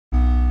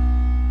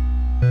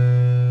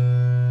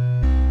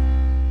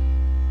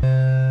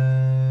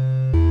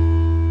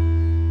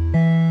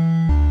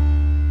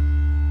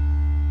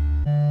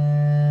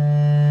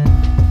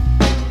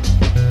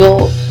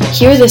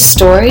hear this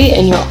story,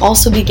 and you'll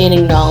also be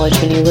gaining knowledge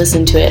when you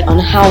listen to it on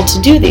how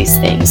to do these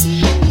things.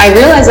 I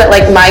realized that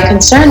my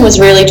concern was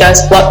really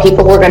just what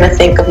people were going to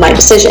think of my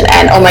decision.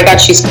 And oh my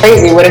God, she's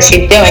crazy. What is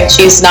she doing?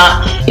 She's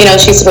not,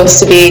 she's supposed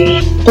to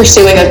be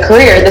pursuing a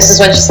career. This is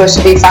when she's supposed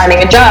to be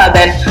finding a job.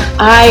 And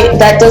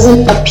that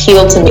doesn't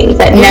appeal to me.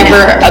 That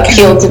never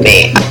appealed to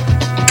me.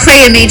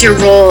 Play a major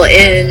role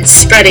in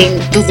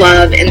spreading the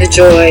love and the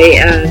joy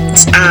and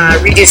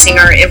reducing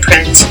our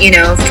imprint,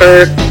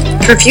 for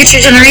future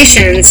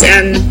generations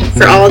and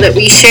for all that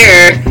we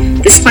share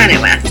this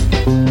planet with.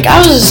 I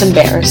was just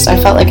embarrassed. I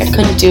felt like I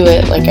couldn't do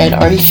it, like I'd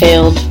already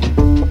failed.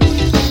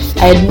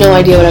 I had no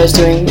idea what I was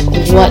doing.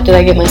 What did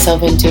I get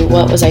myself into?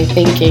 What was I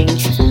thinking?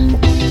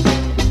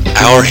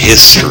 Our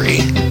history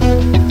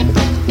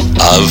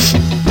of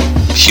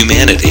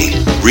humanity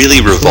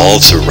really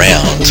revolves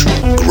around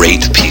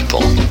great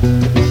people.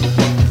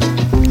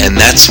 And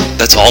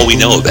that's all we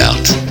know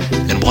about.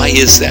 And why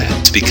is that?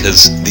 It's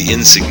because the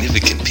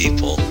insignificant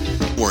people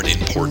weren't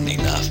important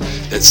enough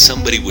that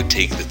somebody would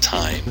take the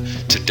time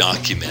to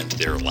document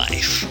their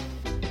life.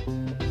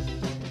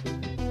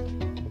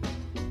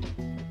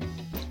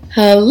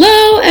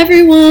 Hello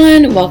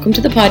everyone! Welcome to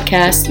the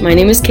podcast. My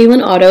name is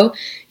Kaylin Otto,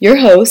 your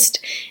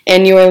host,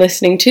 and you are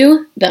listening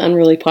to the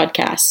Unruly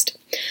Podcast.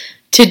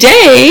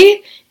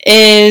 Today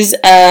is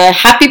a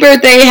happy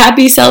birthday,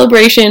 happy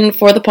celebration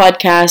for the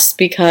podcast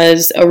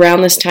because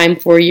around this time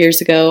 4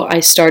 years ago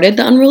I started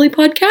the Unruly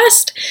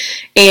Podcast,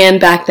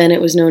 and back then it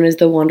was known as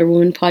the Wonder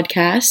Woman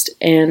Podcast,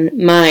 and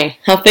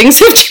how things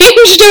have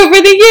changed over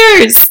the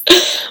years.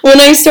 When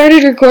I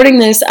started recording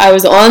this, I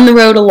was on the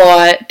road a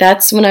lot.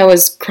 That's when I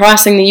was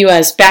crossing the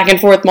U.S. back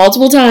and forth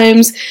multiple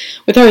times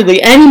with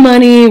hardly any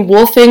money,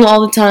 wolfing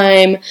all the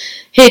time,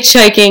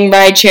 hitchhiking,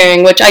 ride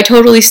sharing, which I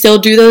totally still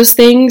do those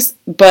things,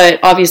 but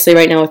obviously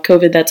right now with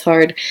COVID that's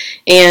hard,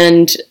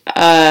 and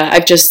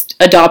I've just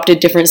adopted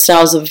different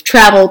styles of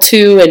travel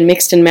too and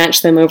mixed and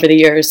matched them over the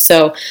years,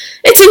 so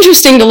it's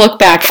interesting to look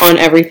back on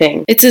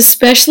everything. It's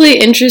especially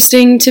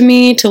interesting to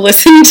me to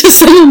listen to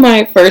some of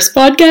my first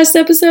podcast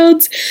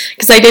episodes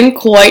because I didn't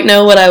quite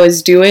know what I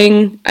was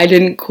doing. I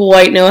didn't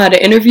quite know how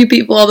to interview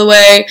people all the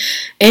way,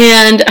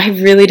 and I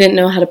really didn't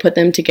know how to put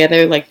them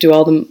together, do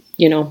all the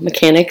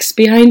mechanics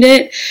behind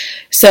it.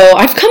 So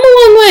I've come a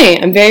long way.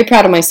 I'm very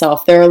proud of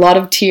myself. There are a lot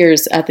of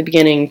tears at the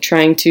beginning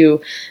trying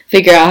to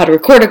figure out how to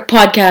record a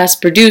podcast,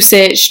 produce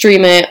it,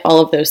 stream it, all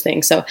of those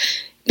things. So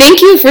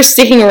thank you for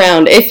sticking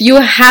around. If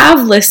you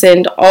have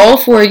listened all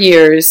 4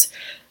 years,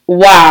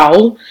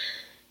 wow.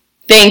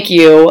 Thank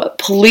you.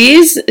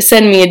 Please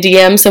send me a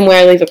DM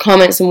somewhere, leave a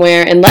comment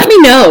somewhere, and let me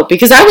know,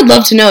 because I would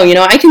love to know.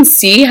 I can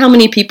see how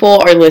many people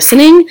are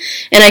listening,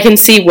 and I can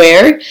see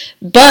where,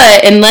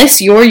 but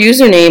unless your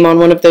username on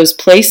one of those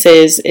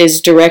places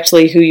is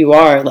directly who you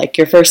are, like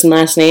your first and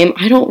last name,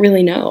 I don't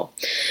really know.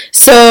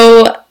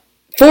 So,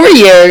 4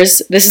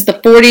 years, this is the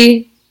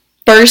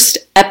 41st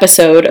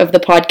episode of the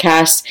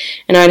podcast,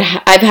 and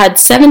I've had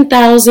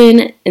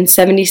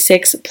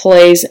 7,076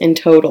 plays in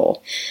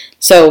total.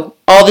 So,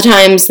 all the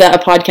times that a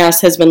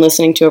podcast has been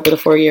listening to over the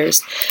 4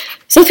 years.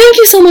 So, thank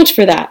you so much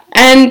for that.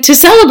 And to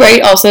celebrate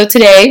also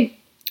today,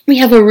 we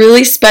have a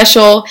really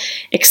special,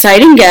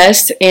 exciting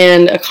guest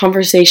and a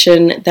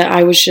conversation that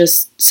I was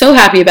just so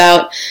happy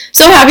about.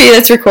 So happy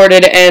that's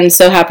recorded and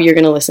so happy you're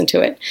going to listen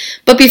to it.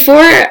 But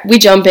before we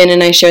jump in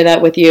and I share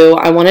that with you,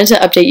 I wanted to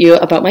update you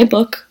about my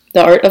book,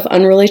 The Art of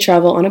Unruly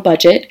Travel on a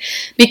Budget,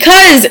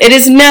 because it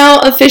is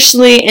now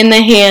officially in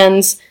the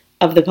hands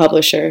of the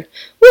publisher.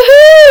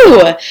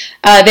 Woohoo!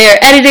 They are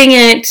editing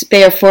it,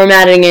 they are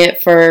formatting it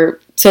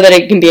so that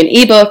it can be an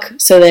ebook,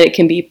 so that it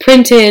can be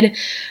printed.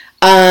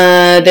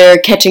 They're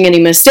catching any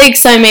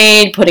mistakes I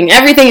made, putting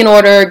everything in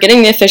order,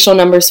 getting the official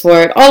numbers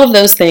for it, all of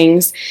those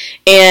things.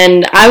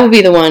 And I will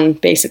be the one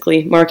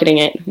basically marketing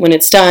it when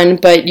it's done,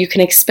 but you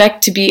can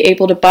expect to be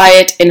able to buy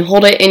it and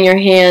hold it in your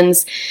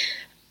hands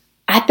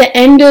at the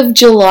end of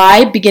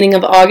July, beginning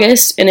of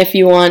August. And if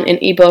you want an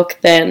ebook,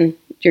 then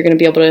you're going to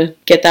be able to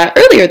get that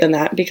earlier than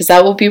that because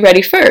that will be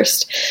ready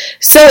first.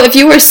 So if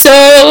you were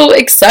so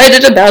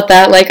excited about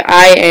that like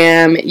I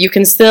am, you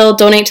can still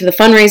donate to the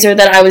fundraiser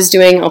that I was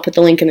doing. I'll put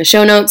the link in the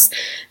show notes.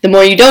 The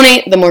more you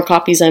donate, the more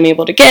copies I'm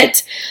able to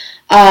get.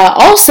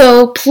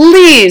 Also,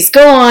 please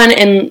go on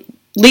and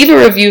leave a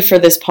review for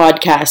this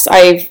podcast.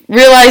 I've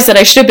realized that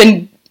I should have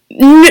been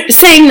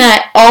saying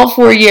that all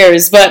 4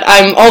 years, but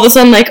I'm all of a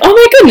sudden like, oh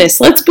my goodness,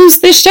 let's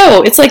boost this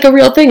show. It's like a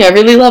real thing. I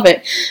really love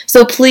it.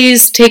 So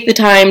please take the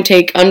time,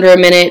 take under a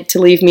minute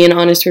to leave me an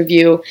honest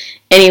review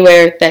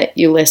anywhere that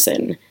you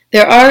listen.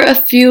 There are a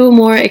few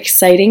more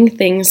exciting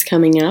things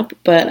coming up,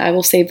 but I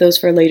will save those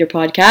for later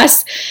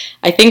podcasts.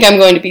 I think I'm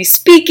going to be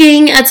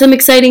speaking at some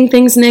exciting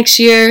things next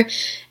year,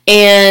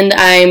 and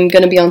I'm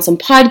going to be on some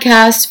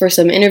podcasts for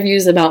some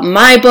interviews about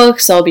my book,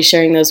 so I'll be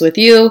sharing those with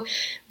you.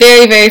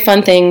 Very, very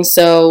fun things,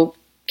 so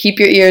keep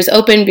your ears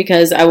open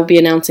because I will be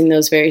announcing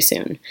those very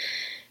soon.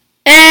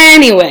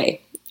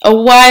 Anyway, a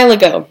while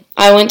ago,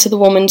 I went to the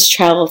Women's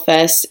Travel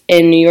Fest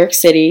in New York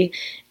City,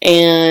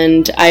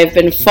 and I've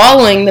been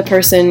following the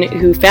person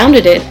who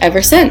founded it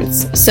ever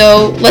since.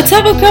 So let's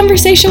have a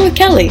conversation with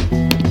Kelly.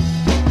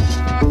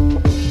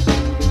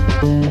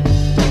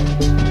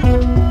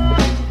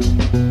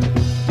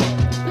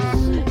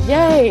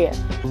 Yay!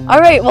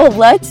 All right, well,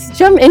 let's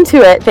jump into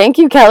it. Thank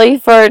you, Kelly,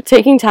 for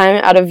taking time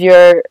out of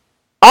your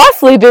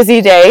awfully busy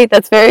day.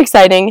 That's very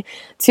exciting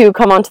to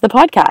come onto the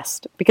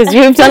podcast because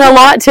you've done a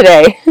lot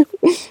today.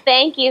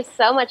 Thank you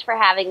so much for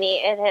having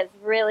me. It has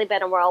really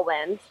been a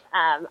whirlwind.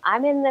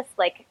 I'm in this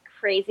like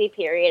crazy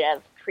period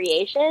of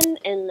creation,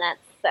 and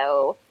that's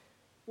so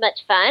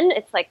much fun.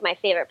 It's like my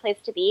favorite place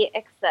to be,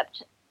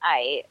 except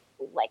I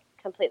like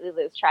completely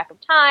lose track of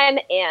time.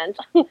 And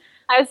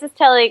I was just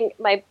telling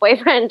my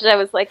boyfriend, I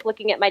was like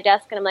looking at my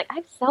desk and I'm like, I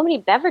have so many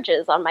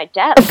beverages on my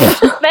desk.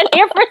 I've been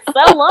here for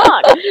so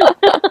long.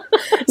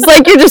 It's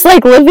like you're just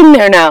like living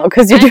there now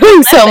because you're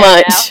doing so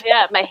much. Now.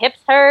 Yeah, my hips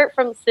hurt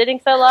from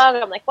sitting so long.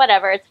 I'm like,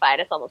 whatever, it's fine.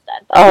 It's almost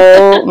done.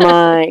 Oh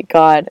my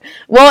God.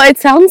 Well, it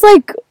sounds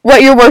like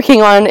what you're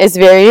working on is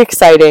very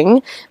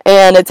exciting,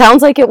 and it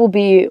sounds like it will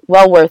be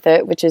well worth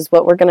it, which is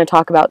what we're going to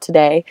talk about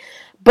today.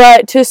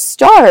 But to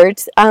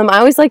start, I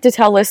always like to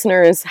tell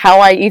listeners how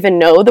I even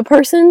know the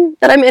person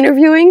that I'm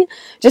interviewing,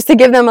 just to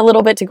give them a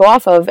little bit to go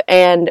off of.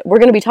 And we're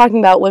going to be talking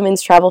about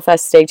Women's Travel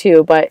Fest Day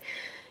 2, but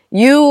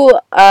you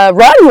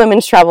run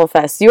Women's Travel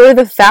Fest. You're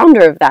the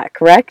founder of that,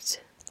 correct?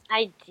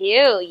 I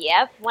do,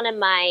 yep. One of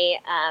my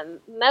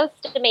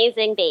most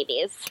amazing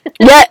babies.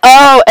 Yeah,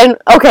 oh, and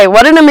okay,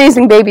 what an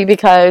amazing baby,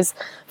 because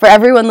for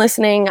everyone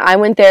listening, I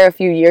went there a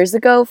few years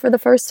ago for the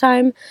first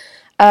time.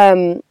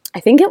 I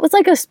think it was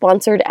like a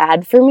sponsored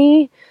ad for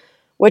me,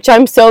 which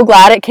I'm so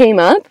glad it came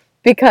up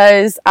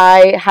because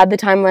I had the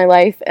time of my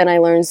life and I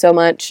learned so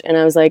much, and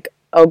I was like,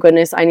 oh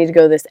goodness, I need to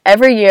go this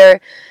every year.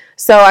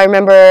 So I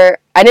remember,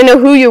 I didn't know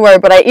who you were,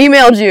 but I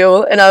emailed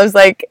you and I was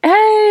like,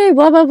 hey,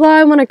 blah, blah, blah,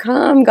 I want to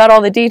come, got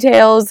all the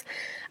details,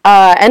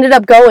 ended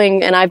up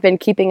going, and I've been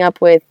keeping up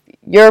with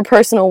your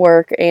personal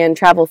work and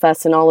Travel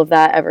Fest and all of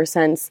that ever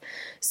since.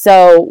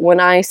 So when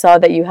I saw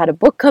that you had a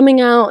book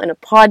coming out and a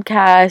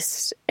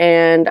podcast,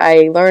 and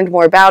I learned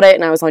more about it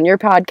and I was on your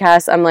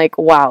podcast, I'm like,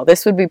 wow,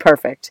 this would be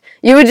perfect.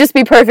 You would just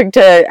be perfect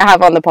to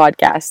have on the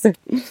podcast.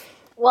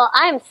 Well,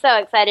 I'm so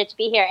excited to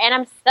be here, and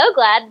I'm so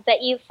glad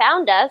that you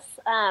found us,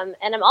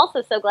 and I'm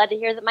also so glad to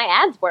hear that my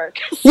ads work.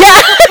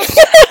 Yeah!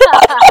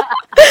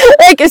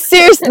 Like,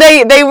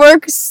 seriously, they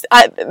work,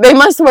 they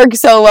must work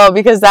so well,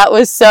 because that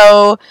was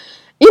so,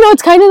 you know,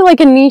 it's kind of like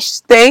a niche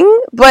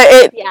thing, but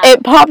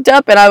it popped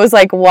up, and I was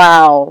like,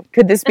 wow,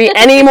 could this be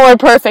any more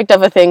perfect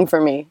of a thing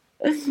for me?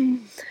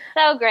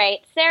 So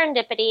great.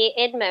 Serendipity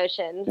in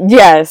motion.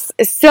 Yes.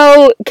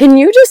 So can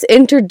you just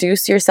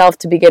introduce yourself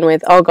to begin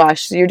with? Oh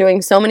gosh, you're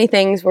doing so many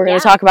things. We're going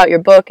to talk about your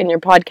book and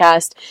your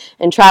podcast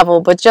and travel,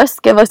 but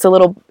just give us a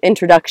little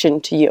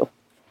introduction to you.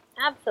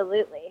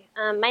 Absolutely.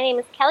 My name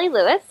is Kelly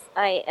Lewis.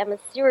 I am a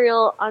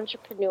serial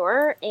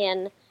entrepreneur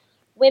and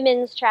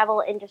women's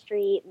travel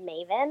industry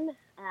maven.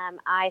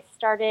 I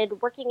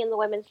started working in the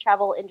women's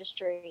travel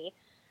industry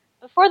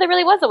before there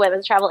really was a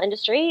women's travel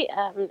industry,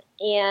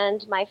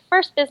 and my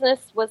first business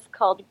was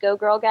called Go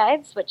Girl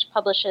Guides, which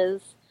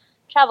publishes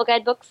travel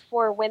guidebooks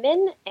for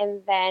women,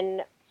 and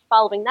then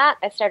following that,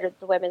 I started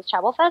the Women's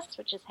Travel Fest,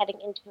 which is heading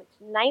into its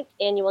 9th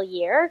annual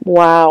year.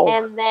 Wow.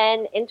 And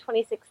then in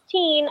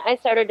 2016, I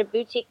started a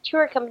boutique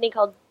tour company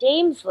called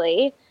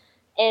Damesley,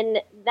 and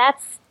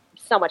that's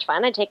so much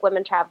fun. I take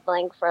women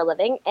traveling for a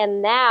living,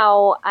 and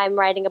now I'm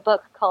writing a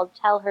book called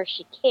Tell Her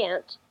She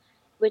Can't,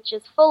 which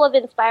is full of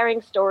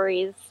inspiring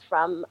stories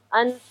from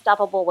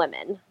unstoppable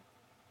women.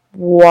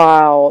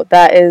 Wow,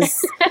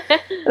 that's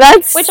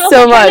which so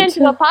also much. turned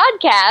into a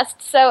podcast.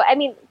 So I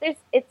mean,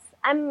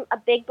 I'm a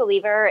big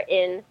believer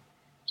in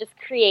just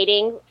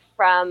creating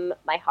from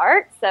my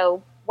heart.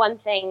 So one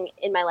thing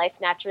in my life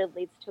naturally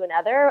leads to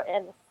another,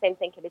 and the same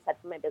thing can be said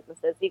for my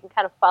businesses. You can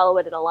kind of follow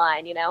it in a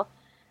line, you know.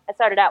 I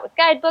started out with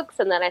guidebooks,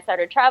 and then I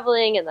started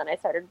traveling, and then I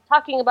started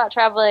talking about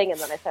traveling, and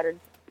then I started,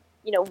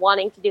 you know,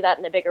 wanting to do that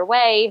in a bigger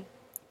way.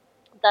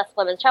 Thus,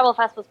 Women's Travel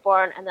Fest was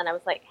born, and then I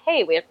was like,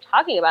 hey, we're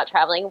talking about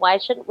traveling. Why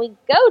shouldn't we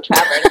go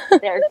traveling?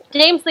 There,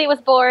 Damesley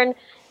was born,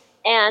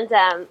 and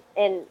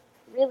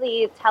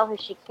really Tell Her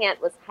She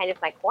Can't was kind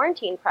of my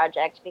quarantine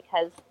project,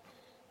 because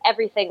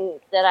everything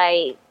that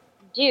I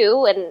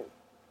do and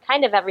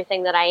kind of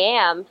everything that I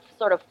am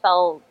sort of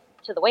fell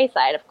to the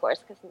wayside, of course,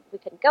 because we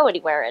couldn't go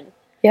anywhere. And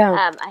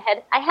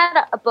I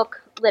had a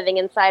book living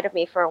inside of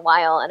me for a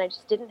while, and I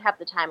just didn't have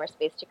the time or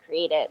space to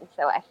create it. And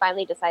so I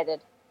finally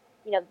decided,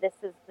 you know, this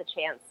is the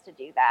chance to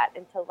do that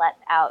and to let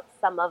out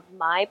some of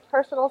my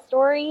personal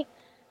story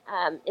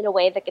in a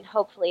way that can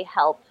hopefully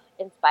help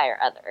inspire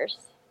others.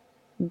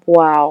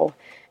 Wow.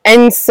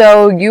 And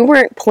so you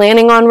weren't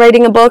planning on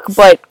writing a book,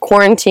 but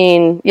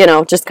quarantine, you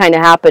know, just kind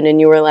of happened,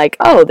 and you were like,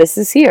 oh, this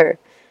is here.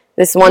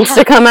 This wants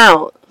to come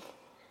out.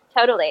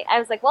 Totally. I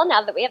was like, well,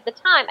 now that we have the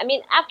time. I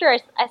mean, after I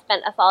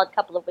spent a solid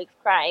couple of weeks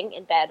crying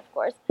in bed, of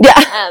course.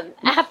 Yeah.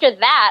 After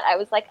that, I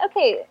was like,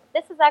 okay,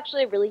 this is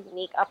actually a really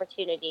unique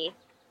opportunity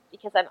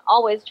because I'm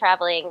always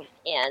traveling,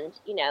 and,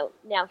 you know,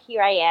 now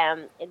here I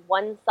am in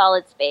one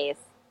solid space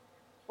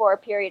for a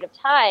period of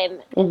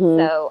time, and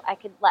so I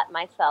could let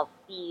myself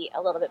be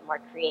a little bit more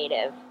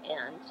creative.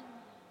 And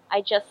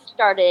I just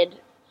started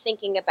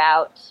thinking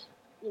about,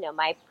 you know,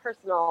 my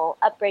personal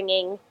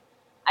upbringing.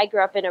 I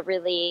grew up in a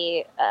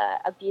really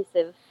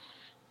abusive,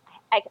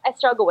 I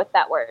struggle with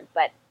that word,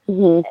 but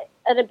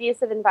an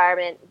abusive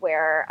environment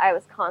where I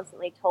was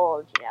constantly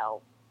told, you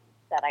know,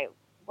 that I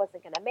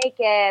wasn't going to make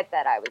it,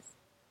 that I was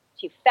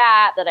too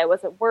fat, that I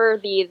wasn't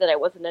worthy, that I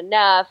wasn't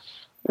enough,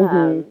 you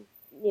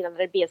know,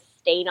 that I'd be a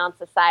stain on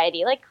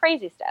society, like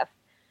crazy stuff.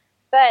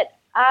 But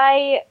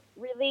I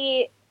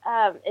really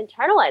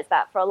internalized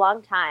that for a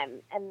long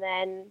time. And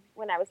then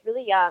when I was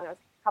really young, I was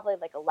probably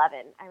like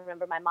 11, I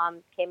remember my mom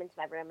came into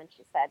my room and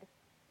she said,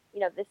 you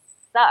know, this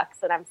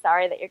sucks, and I'm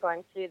sorry that you're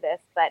going through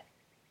this, but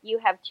you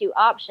have two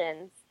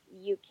options.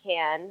 You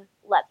can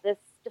let this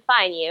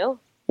define you,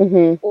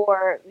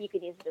 or you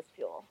can use it as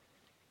fuel.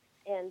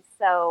 And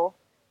so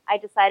I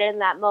decided in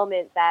that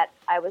moment that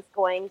I was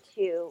going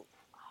to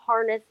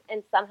harness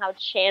and somehow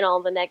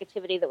channel the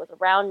negativity that was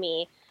around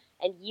me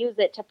and use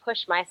it to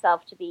push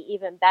myself to be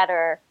even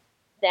better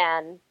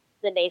than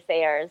the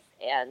naysayers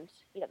and,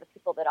 you know, the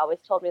people that always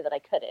told me that I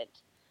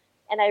couldn't.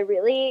 And I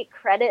really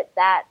credit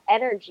that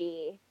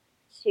energy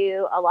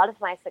to a lot of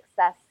my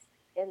success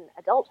in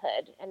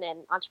adulthood and in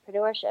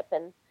entrepreneurship.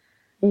 And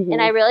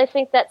I really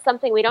think that's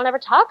something we don't ever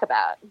talk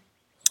about.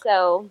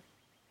 So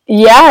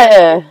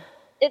yeah,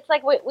 it's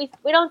like we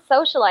don't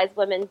socialize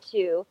women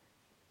to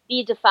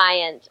be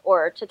defiant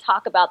or to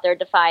talk about their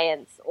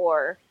defiance,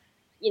 or,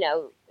 you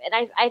know,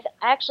 and I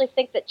actually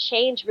think that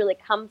change really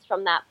comes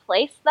from that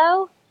place,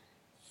 though.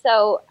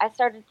 So I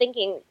started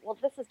thinking, well,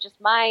 this is just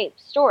my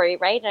story,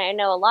 right? And I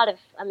know a lot of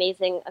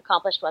amazing,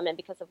 accomplished women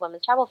because of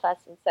Women's Travel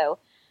Fest. And so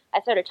I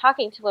started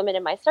talking to women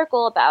in my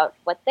circle about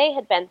what they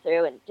had been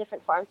through and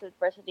different forms of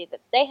adversity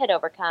that they had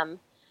overcome.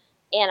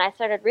 And I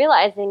started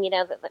realizing, you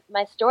know, that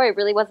my story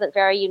really wasn't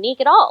very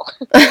unique at all.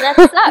 And that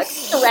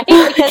sucks, right?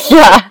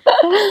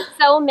 Because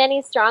so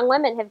many strong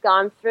women have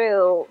gone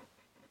through,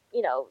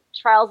 you know,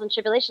 trials and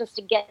tribulations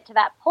to get to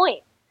that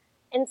point.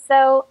 And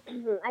so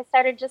I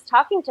started just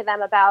talking to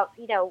them about,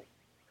 you know,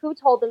 who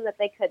told them that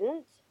they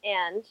couldn't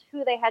and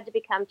who they had to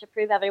become to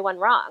prove everyone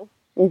wrong.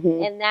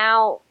 And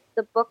now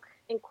the book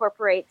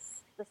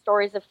incorporates the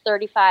stories of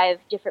 35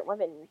 different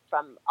women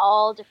from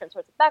all different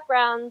sorts of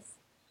backgrounds,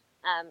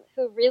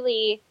 who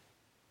really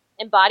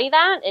embody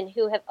that and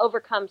who have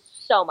overcome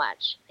so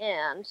much.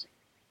 And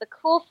the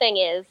cool thing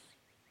is,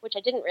 which I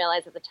didn't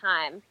realize at the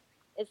time,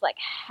 is like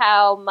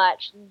how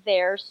much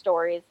their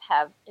stories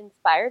have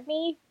inspired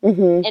me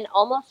and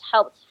almost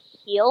helped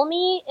heal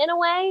me in a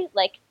way,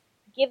 like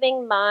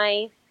giving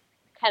my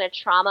kind of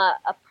trauma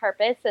a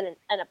purpose and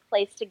a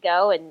place to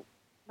go, and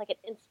like an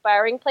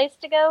inspiring place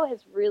to go, has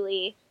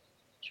really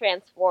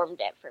transformed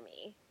it for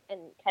me and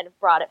kind of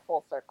brought it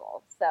full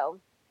circle. So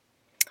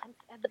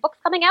the book's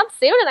coming out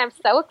soon, and I'm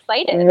so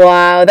excited.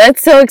 Wow,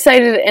 that's so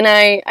excited, and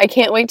I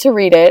can't wait to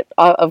read it,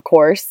 of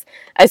course.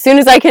 As soon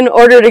as I can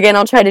order it again,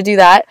 I'll try to do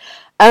that.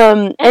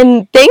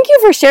 And thank you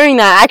for sharing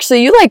that.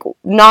 Actually, you like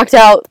knocked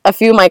out a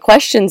few of my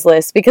questions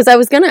list, because I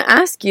was going to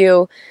ask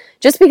you,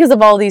 just because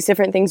of all these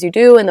different things you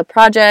do and the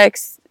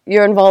projects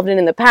you're involved in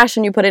and the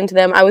passion you put into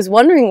them, I was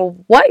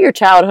wondering what your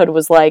childhood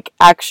was like,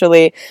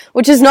 actually,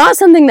 which is not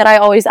something that I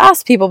always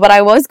ask people, but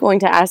I was going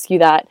to ask you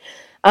that.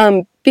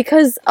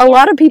 Because a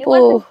lot of people...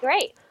 It wasn't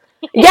great.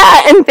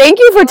 Yeah, and thank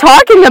you for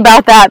talking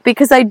about that,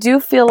 because I do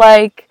feel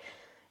like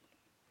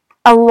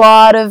a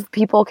lot of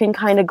people can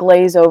kind of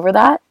glaze over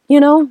that, you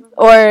know,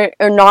 or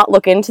not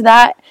look into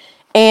that.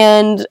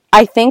 And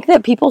I think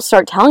that people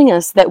start telling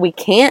us that we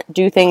can't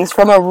do things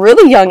from a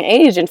really young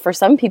age, and for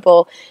some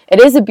people it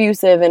is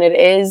abusive and it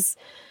is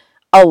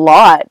a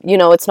lot. You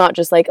know, it's not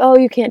just like, oh,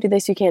 you can't do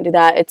this, you can't do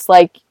that. It's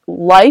like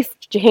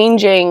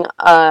life-changing,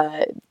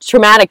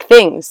 traumatic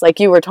things like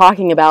you were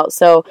talking about.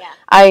 So yeah.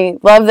 I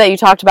love that you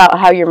talked about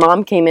how your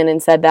mom came in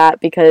and said that,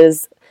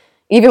 because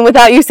even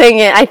without you saying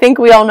it, I think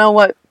we all know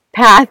what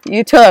path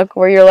you took,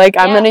 where you're like,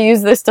 I'm going to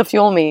use this to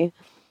fuel me.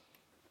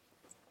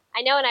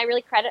 I know, and I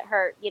really credit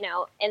her, you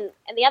know, and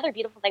the other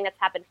beautiful thing that's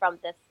happened from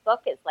this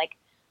book is, like,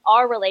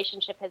 our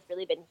relationship has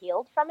really been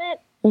healed from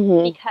it,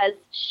 because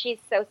she's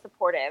so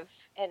supportive.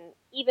 And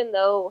even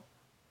though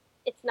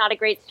it's not a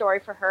great story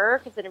for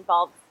her, because it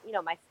involves, you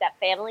know, my step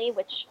family,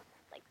 which,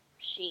 like,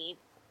 she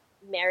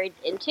married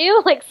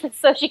into, like,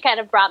 so she kind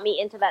of brought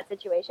me into that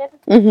situation.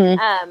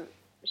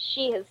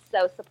 She is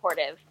so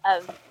supportive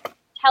of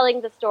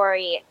telling the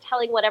story,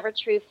 telling whatever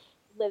truth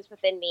lives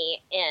within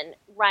me, and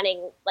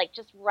running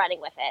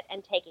with it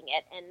and taking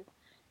it.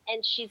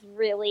 And she's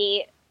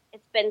really,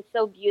 it's been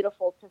so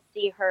beautiful to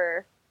see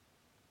her,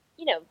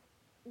 you know,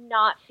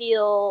 not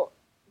feel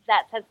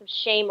that sense of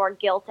shame or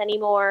guilt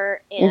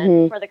anymore.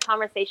 And for the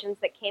conversations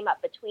that came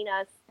up between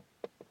us,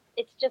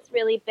 it's just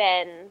really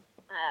been,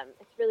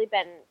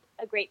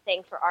 a great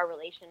thing for our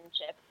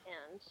relationship.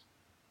 And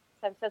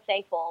so I'm so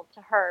thankful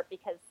to her,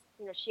 because,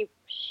 you know, she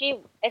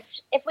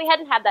if we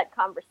hadn't had that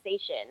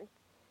conversation,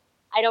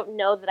 I don't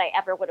know that I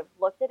ever would have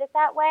looked at it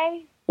that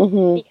way,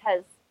 Mm-hmm.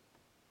 because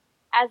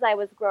as I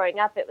was growing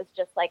up, it was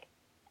just like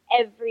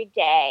every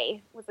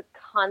day was a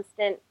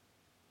constant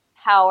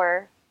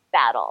power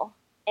battle,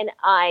 and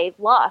I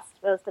lost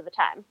most of the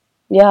time.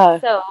 Yeah.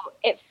 So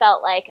it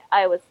felt like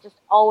I was just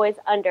always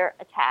under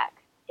attack,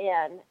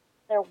 and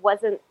there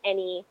wasn't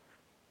any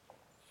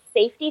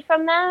safety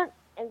from that.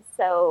 And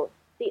so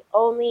the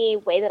only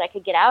way that I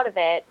could get out of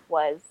it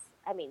was,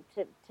 I mean,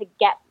 to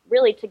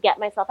get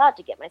myself out,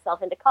 to get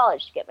myself into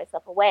college, to get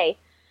myself away.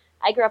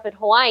 I grew up in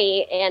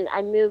Hawaii, and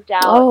I moved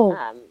out.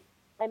 Oh.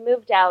 I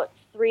moved out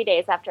 3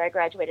 days after I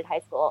graduated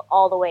high school,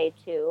 all the way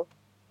to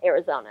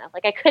Arizona.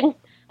 Like I couldn't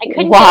Wow.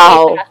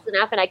 get away fast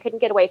enough, and I couldn't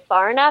get away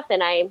far enough,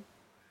 and I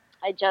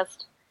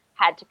just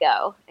had to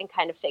go and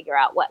kind of figure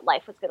out what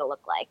life was going to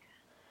look like.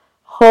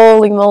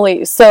 Holy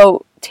moly.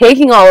 So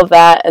taking all of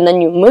that and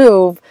then you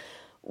move,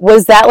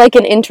 was that like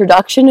an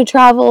introduction to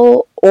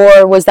travel,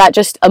 or was that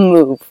just a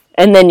move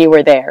and then you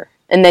were there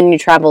and then you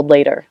traveled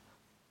later?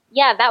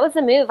 Yeah, that was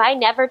a move. I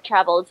never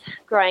traveled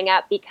growing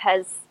up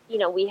because, you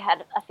know, we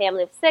had a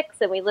family of 6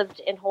 and we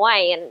lived in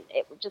Hawaii, and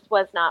it just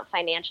was not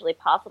financially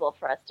possible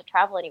for us to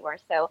travel anywhere.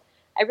 So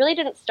I really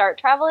didn't start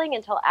traveling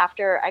until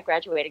after I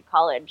graduated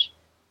college.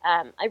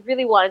 I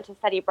really wanted to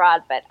study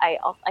abroad, but I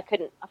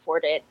couldn't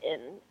afford it,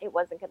 and it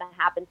wasn't going to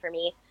happen for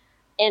me.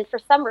 And for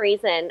some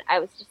reason, I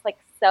was just like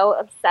so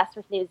obsessed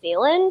with New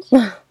Zealand.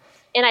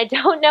 And I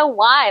don't know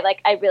why.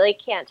 Like, I really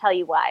can't tell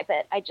you why,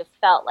 but I just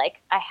felt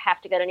like I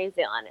have to go to New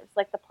Zealand. It was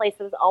like the place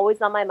that was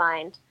always on my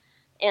mind.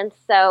 And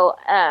so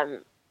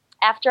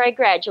after I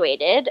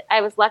graduated,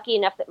 I was lucky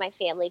enough that my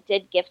family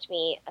did gift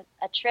me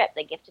a trip.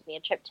 They gifted me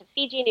a trip to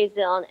Fiji, New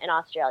Zealand, and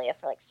Australia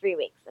for like 3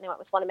 weeks. And I went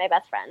with one of my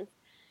best friends.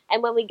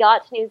 And when we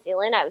got to New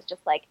Zealand, I was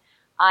just like,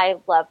 I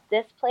love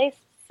this place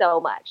so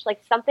much. Like,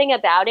 something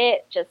about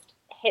it just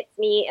hits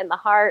me in the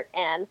heart,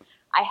 and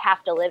I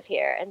have to live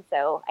here. And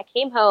so I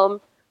came home,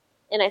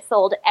 and I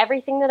sold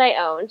everything that I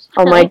owned.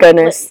 Oh my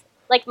goodness.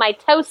 Like my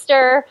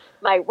toaster,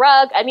 my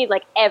rug, I mean,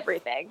 like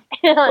everything.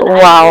 And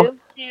Wow. I moved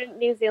to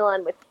New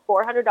Zealand with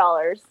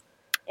 $400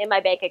 in my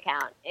bank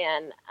account,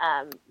 and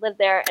lived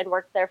there and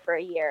worked there for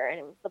a year, and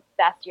it was the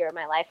best year of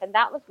my life. And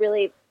that was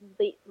really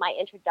my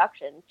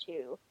introduction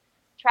to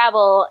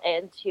travel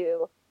and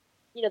to,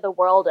 you know, the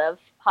world of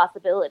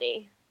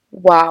possibility.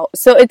 Wow.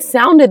 So it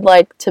sounded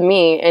like to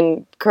me,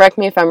 and correct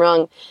me if I'm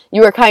wrong,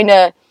 you were kind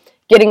of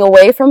getting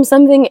away from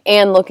something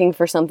and looking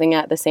for something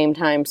at the same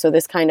time. So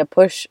this kind of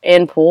push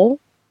and pull.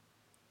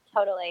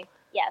 Totally.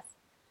 Yes.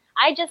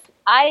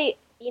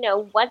 You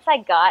know, once I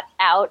got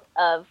out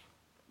of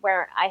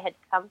where I had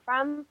come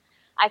from,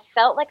 I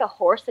felt like a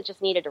horse that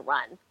just needed to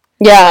run.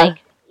 Yeah. Like,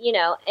 you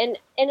know, and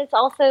it's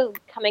also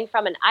coming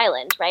from an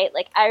island, right?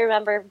 Like, I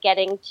remember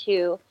getting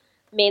to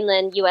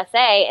mainland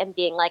USA and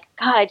being like,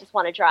 God, I just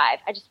want to drive.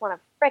 I just want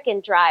to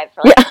frickin' drive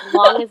for like as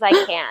long as I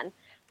can,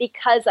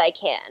 because I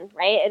can,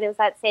 right? And it was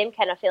that same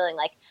kind of feeling,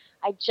 like,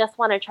 I just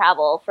want to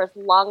travel for as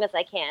long as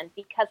I can,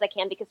 because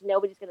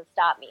nobody's going to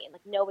stop me, and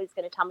like nobody's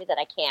going to tell me that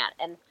I can't.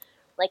 And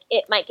like,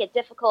 it might get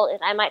difficult, and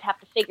I might have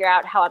to figure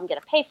out how I'm going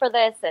to pay for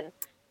this, and,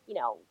 you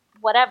know,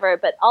 whatever.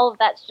 But all of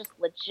that's just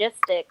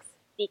logistics,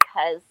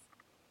 because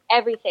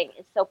everything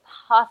is so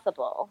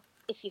possible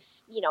if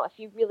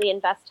you really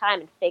invest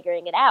time in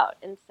figuring it out.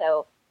 And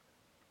so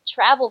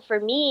travel for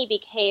me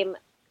became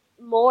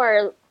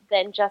more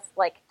than just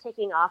like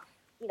taking off,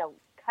 you know,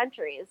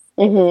 countries.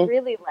 It was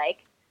really like,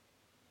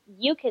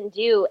 you can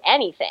do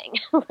anything.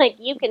 Like,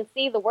 you can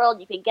see the world,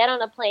 you can get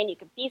on a plane, you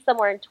can be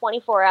somewhere in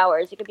 24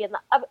 hours, you could be on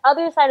the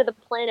other side of the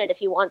planet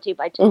if you want to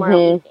by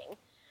tomorrow evening.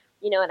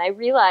 You know, and I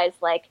realized,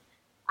 like,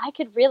 I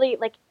could really,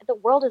 like, the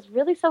world is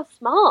really so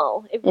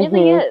small. It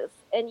really is.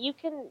 And you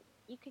can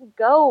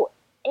go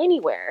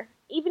anywhere,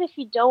 even if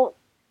you don't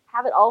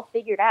have it all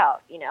figured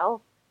out, you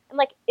know? And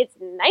like, it's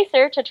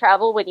nicer to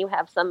travel when you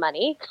have some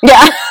money.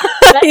 Yeah.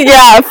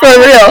 Yeah, for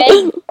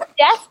real.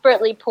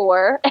 Desperately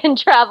poor and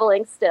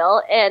traveling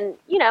still. And,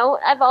 you know,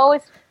 I've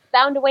always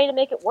found a way to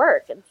make it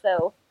work. And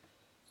so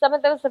some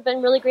of those have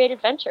been really great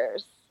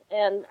adventures.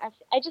 And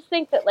I just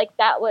think that, like,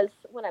 that was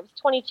when I was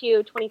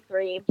 22,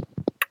 23,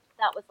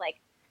 that was like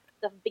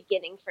the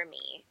beginning for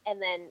me.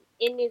 And then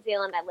in New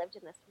Zealand, I lived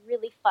in this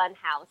really fun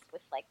house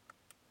with like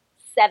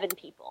 7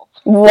 people.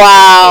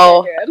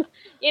 Wow.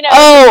 You know,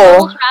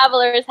 a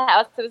traveler's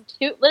house. It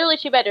was literally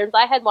 2 bedrooms.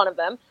 I had one of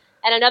them,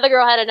 and another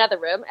girl had another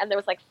room, and there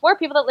was like 4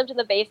 people that lived in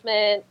the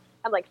basement,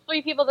 and like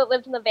 3 people that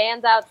lived in the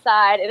vans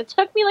outside. And it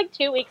took me like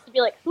 2 weeks to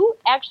be like, who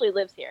actually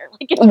lives here?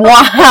 Like,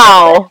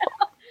 wow.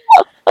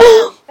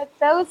 But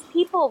those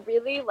people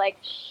really like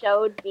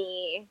showed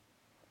me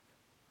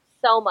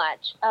so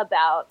much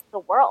about the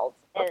world,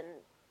 and,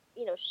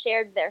 you know,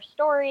 shared their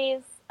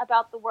stories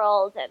about the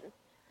world, and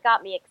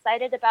got me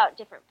excited about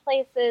different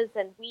places.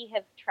 And we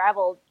have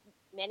traveled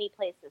many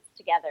places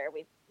together.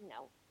 We've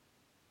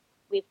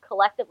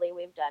collectively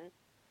done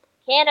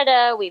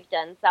Canada, we've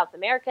done South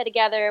America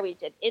together, we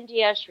did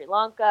India, Sri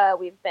Lanka,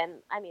 we've been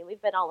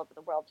all over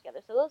the world together.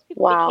 So those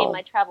people became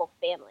my travel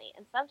family.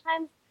 And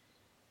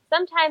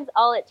sometimes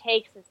all it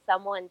takes is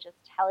someone just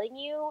telling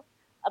you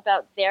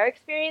about their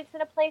experience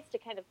in a place to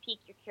kind of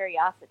pique your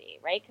curiosity,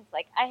 right? Because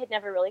like I had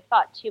never really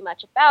thought too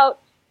much about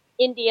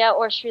India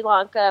or Sri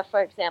Lanka,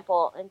 for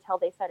example, until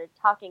they started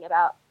talking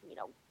about,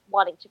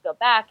 wanting to go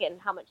back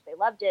and how much they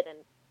loved it.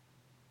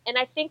 And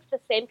I think the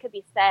same could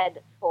be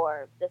said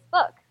for this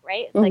book,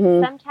 right? It's like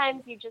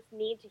sometimes you just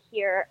need to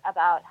hear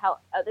about how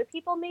other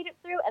people made it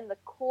through and the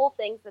cool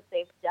things that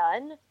they've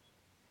done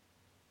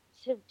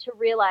to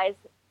realize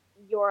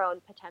your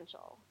own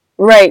potential.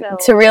 Right, So,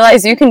 to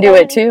realize you can do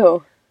it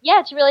too.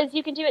 Yeah, to realize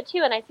you can do it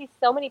too. And I see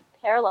so many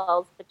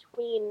parallels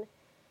between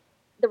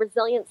the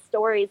resilient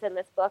stories in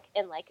this book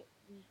and like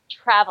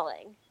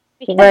traveling.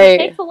 Because it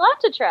takes a lot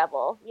to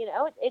travel,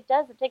 it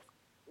does. It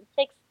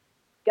takes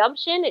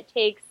gumption, it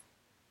takes,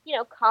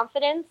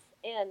 confidence,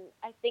 and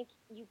I think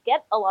you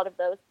get a lot of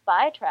those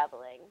by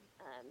traveling.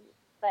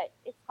 But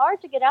it's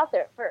hard to get out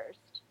there at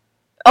first.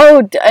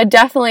 Oh,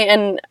 definitely.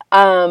 And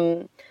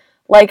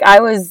like I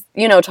was,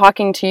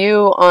 talking to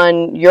you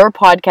on your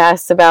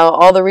podcast about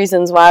all the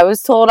reasons why I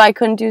was told I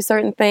couldn't do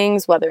certain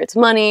things, whether it's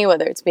money,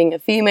 whether it's being a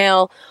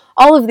female,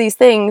 all of these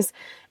things.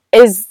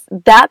 Is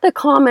that the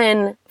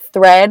common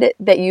thread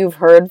that you've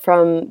heard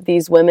from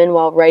these women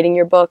while writing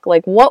your book?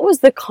 Like, what was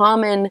the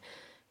common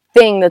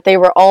thing that they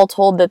were all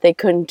told that they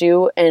couldn't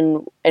do,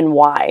 and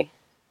why?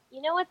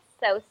 You know what's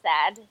so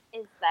sad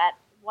is that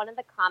one of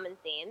the common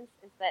themes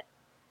is that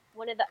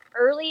one of the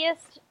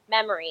earliest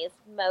memories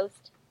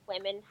most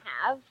women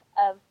have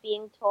of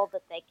being told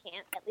that they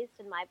can't, at least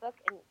in my book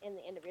and in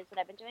the interviews that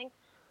I've been doing,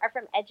 are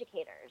from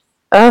educators.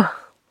 Ugh.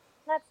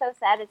 That's so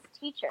sad. It's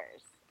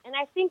teachers. And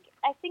I think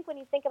when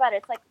you think about it,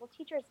 it's like, well,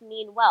 teachers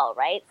mean well,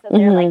 right? So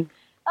they're like,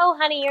 oh,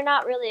 honey, you're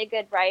not really a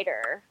good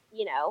writer,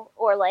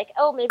 or like,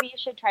 oh, maybe you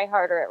should try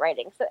harder at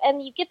writing. So,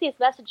 and you get these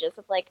messages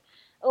of like,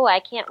 oh, I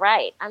can't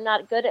write. I'm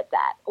not good at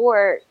that.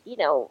 Or,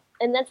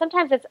 and then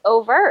sometimes it's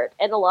overt.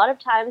 And a lot of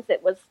times I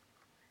was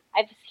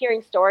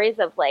hearing stories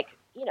of like,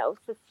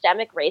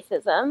 systemic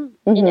racism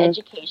in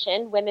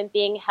education, women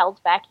being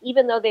held back,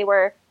 even though they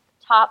were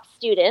top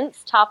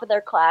students, top of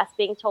their class,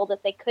 being told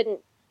that they couldn't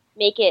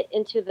make it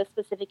into the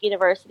specific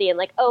university and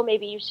like, oh,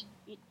 maybe you should,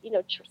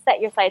 set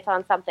your sights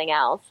on something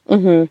else.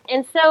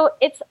 And so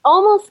it's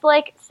almost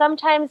like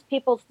sometimes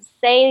people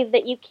say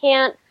that you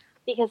can't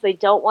because they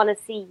don't want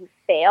to see you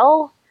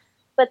fail,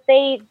 but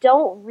they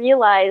don't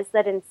realize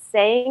that in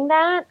saying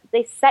that,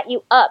 they set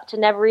you up to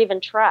never even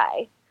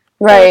try.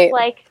 Right. So it's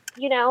like,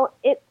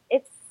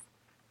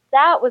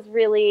 that was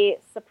really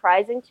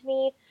surprising to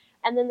me.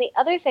 And then the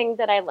other thing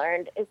that I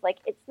learned is like,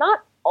 it's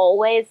not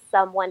always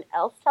someone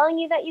else telling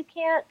you that you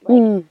can't.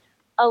 Like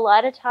a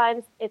lot of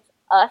times it's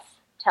us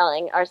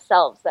telling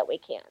ourselves that we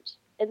can't.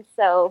 And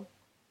so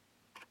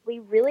we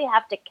really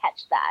have to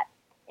catch that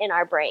in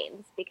our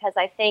brains, because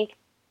I think,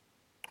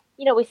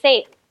 we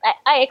say,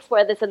 I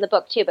explore this in the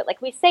book too, but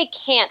like we say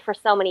can't for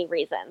so many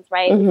reasons,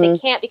 right? We say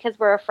can't because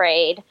we're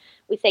afraid.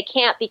 We say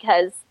can't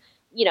because,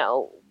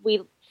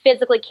 we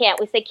physically can't.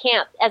 We say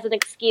can't as an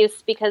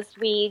excuse because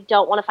we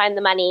don't want to find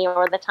the money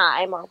or the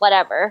time or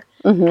whatever.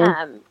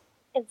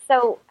 And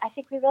so I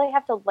think we really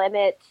have to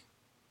limit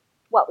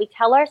what we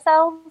tell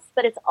ourselves,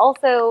 but it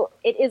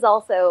is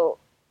also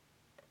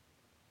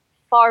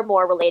far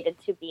more related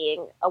to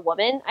being a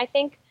woman, I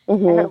think. I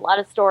heard a lot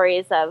of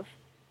stories of,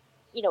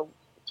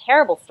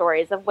 terrible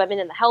stories of women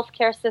in the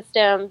healthcare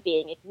system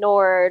being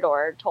ignored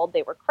or told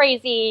they were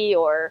crazy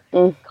or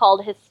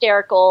called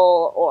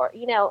hysterical or,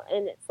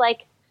 and it's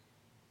like,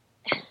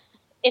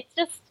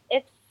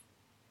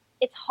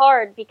 it's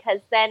hard because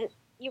then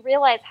you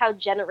realize how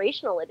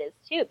generational it is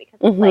too, because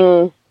it's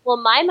like, well,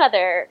 my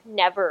mother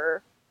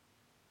never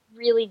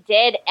really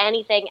did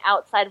anything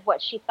outside of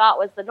what she thought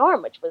was the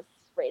norm, which was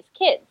raise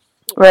kids,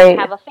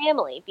 have a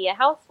family, be a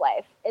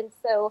housewife. And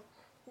so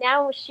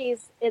now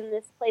she's in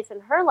this place in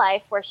her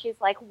life where she's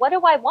like, what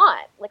do I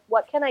want? Like,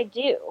 what can I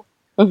do?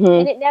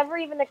 And it never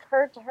even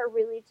occurred to her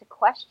really to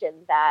question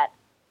that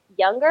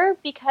younger,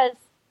 because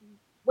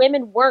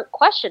women weren't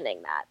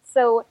questioning that.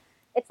 So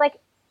it's like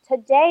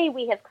today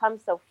we have come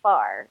so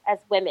far as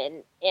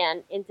women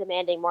and in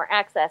demanding more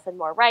access and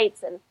more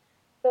rights.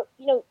 But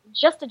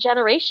just a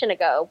generation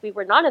ago, we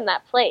were not in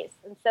that place.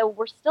 And so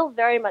we're still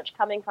very much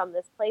coming from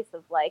this place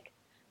of like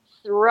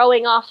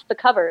throwing off the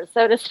covers,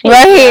 so to speak.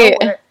 Right.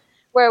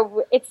 Where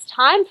it's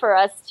time for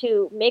us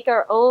to make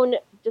our own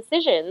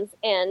decisions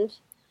and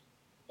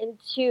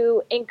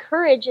to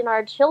encourage in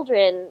our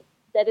children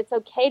that it's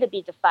okay to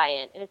be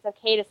defiant and it's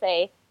okay to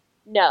say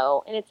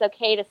no, and it's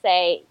okay to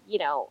say,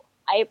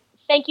 I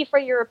thank you for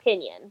your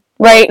opinion.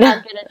 Right.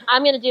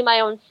 I'm gonna do my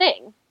own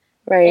thing.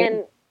 Right.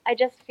 And I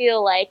just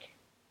feel like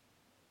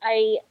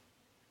I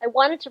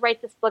wanted to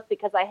write this book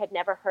because I had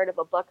never heard of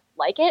a book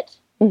like it.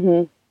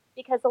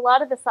 Because a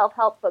lot of the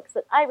self-help books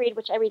that I read,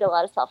 which I read a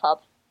lot of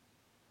self-help,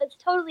 it's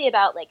totally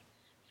about like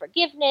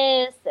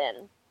forgiveness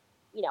and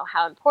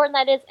how important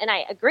that is, and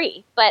I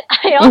agree. But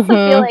I also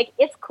feel like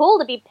it's cool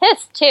to be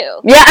pissed too.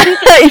 Yeah,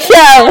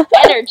 yeah.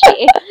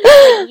 Energy,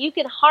 like, you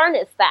can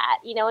harness that,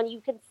 and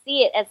you can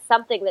see it as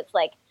something that's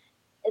like,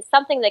 as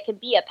something that could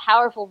be a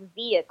powerful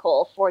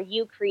vehicle for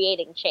you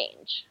creating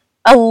change.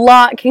 a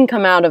lot can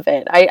come out of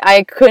it.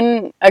 I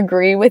couldn't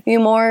agree with you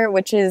more,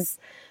 which is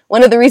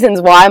one of the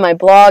reasons why my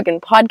blog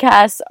and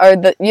podcasts are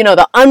the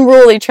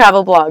Unruly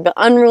Travel Blog, the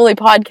Unruly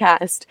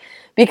Podcast,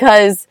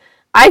 because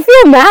I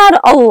feel mad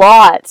a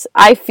lot.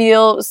 I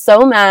feel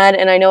so mad,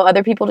 and I know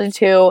other people do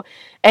too,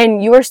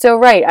 and you are so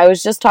right. I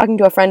was just talking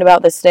to a friend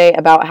about this today,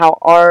 about how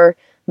our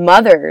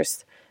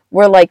mothers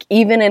were like,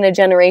 even in a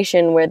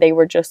generation where they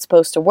were just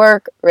supposed to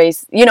work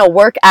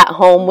at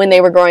home when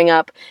they were growing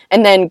up,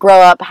 and then grow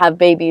up, have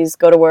babies,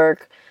 go to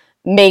work,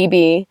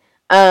 maybe,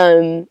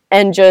 and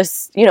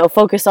just,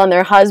 focus on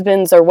their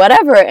husbands or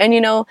whatever. And,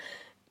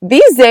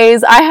 these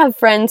days I have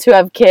friends who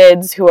have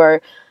kids who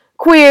are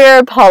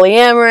queer,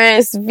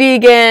 polyamorous,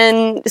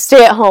 vegan,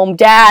 stay-at-home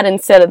dad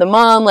instead of the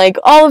mom, like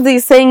all of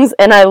these things,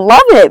 and I love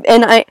it,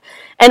 and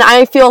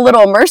I feel a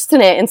little immersed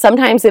in it, and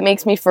sometimes it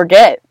makes me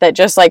forget that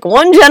just like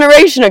one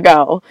generation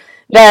ago,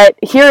 that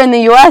here in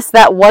the U.S.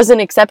 that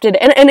wasn't accepted,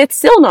 and it's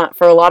still not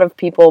for a lot of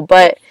people,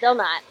 but... It's still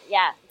not,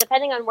 yeah.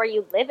 Depending on where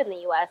you live in the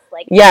U.S.,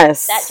 like,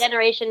 yes, that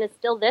generation is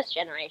still this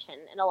generation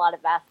in a lot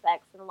of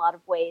aspects, in a lot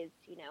of ways,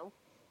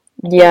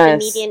 Yes.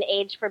 The median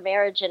age for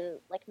marriage in,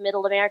 like,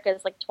 middle America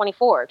is, like,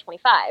 24,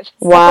 25. So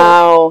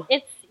wow.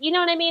 it's, you know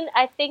what I mean?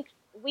 I think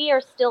we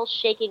are still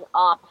shaking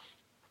off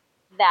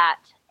that.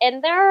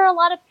 And there are a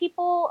lot of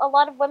people, a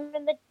lot of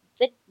women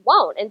that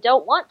won't and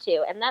don't want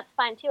to. And that's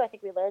fine, too. I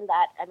think we learned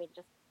that,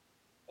 just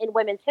in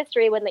women's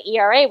history when the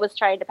ERA was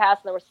trying to pass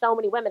and there were so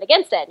many women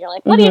against it. And you're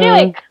like, what are you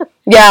doing?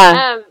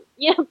 Yeah.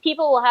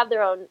 People will have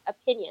their own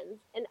opinions.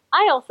 And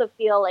I also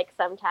feel like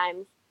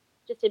sometimes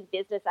just in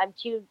business, I'm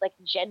too, like,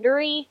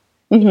 gendery.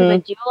 Because I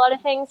do a lot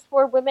of things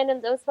for women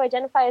and those who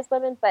identify as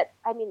women, but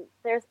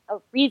there's a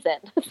reason.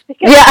 It's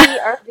because we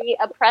are the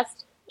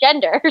oppressed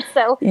gender.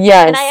 So,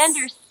 yes. And I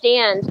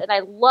understand and I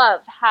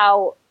love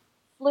how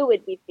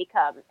fluid we've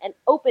become and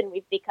open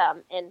we've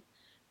become, and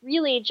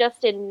really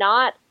just in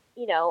not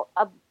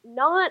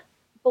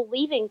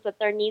believing that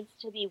there needs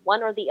to be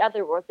one or the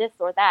other or this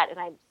or that. And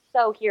I'm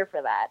so here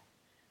for that.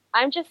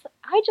 I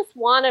just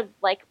want to,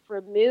 like,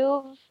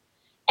 remove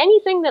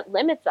anything that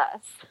limits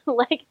us.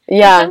 Like,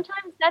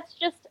 sometimes that's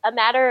just a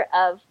matter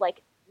of,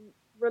 like,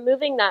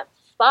 removing that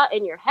spot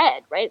in your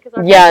head, right? Because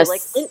our heads are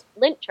like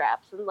lint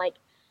traps, and, like,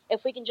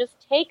 if we can just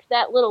take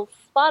that little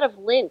spot of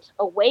lint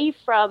away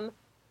from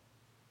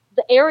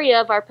the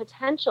area of our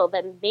potential,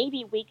 then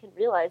maybe we can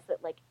realize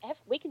that, like,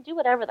 we can do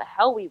whatever the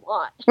hell we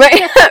want.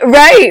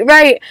 Right,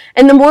 right.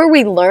 And the more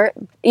we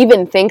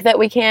even think that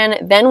we can,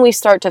 then we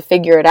start to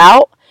figure it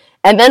out,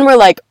 and then we're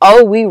like,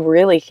 oh, we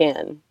really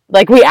can.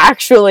 Like, we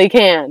actually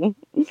can.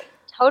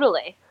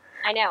 Totally.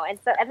 I know. And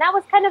that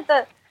was kind of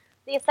the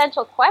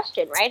essential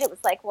question, right? It was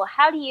like, well,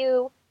 how do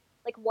you,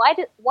 like,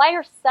 why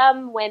are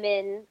some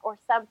women or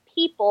some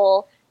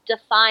people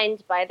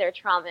defined by their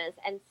traumas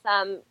and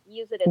some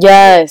use it as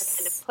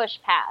a kind of push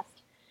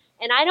past?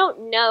 And I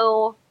don't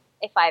know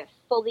if I've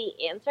fully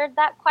answered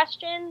that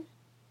question,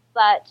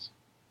 but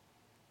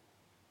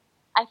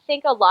I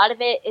think a lot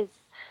of it is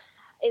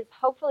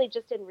hopefully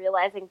just in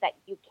realizing that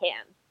you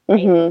can.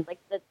 Right? Like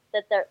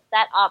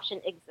that option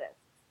exists.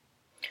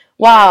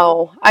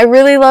 Wow. I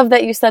really love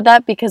that you said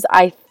that, because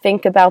I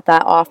think about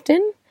that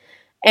often,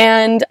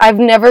 and I've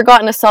never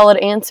gotten a solid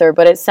answer,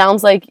 but it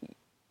sounds like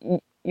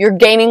you're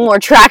gaining more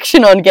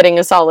traction on getting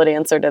a solid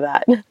answer to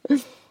that.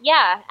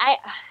 Yeah,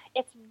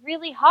 it's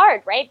really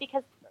hard, right?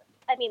 Because,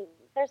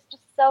 there's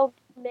just so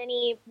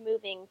many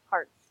moving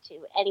parts to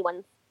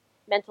anyone's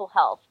mental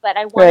health, but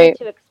I wanted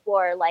to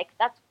explore, like,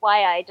 that's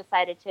why I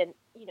decided to,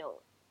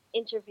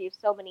 interview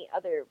so many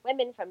other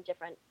women from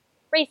different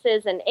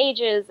races and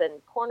ages and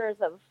corners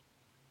of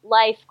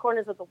life,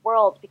 corners of the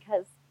world,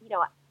 because,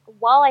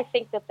 while I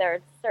think that there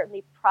are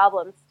certainly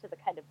problems to the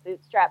kind of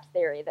bootstraps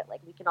theory that, like,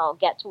 we can all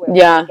get to where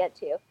we want to get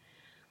to,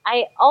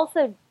 I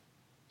also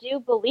do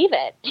believe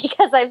it,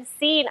 because I've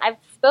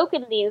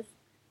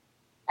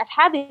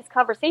had these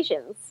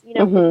conversations,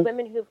 with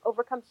women who've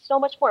overcome so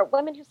much more,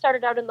 women who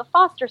started out in the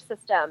foster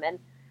system and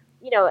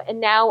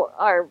now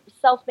are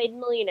self-made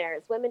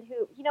millionaires, women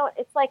who,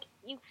 it's like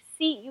you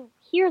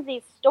hear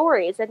these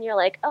stories and you're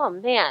like, oh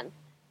man,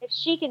 if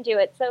she can do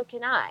it, so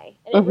can I.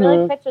 And it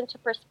really puts into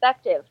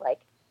perspective, like,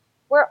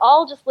 we're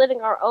all just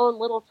living our own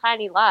little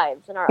tiny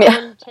lives and our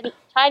own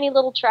tiny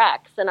little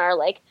tracks and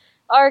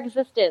our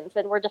existence,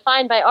 and we're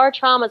defined by our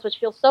traumas, which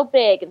feel so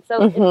big and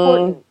so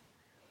important.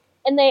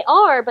 And they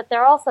are, but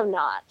they're also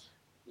not,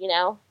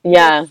 Yeah.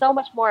 There's so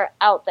much more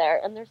out there,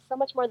 and there's so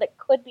much more that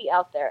could be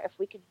out there if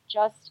we could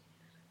just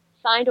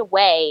find a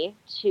way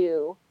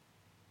to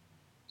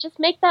just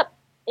make that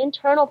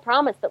internal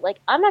promise that, like,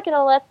 I'm not going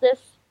to let this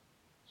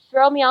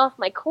throw me off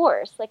my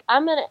course. Like,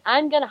 I'm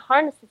going to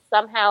harness this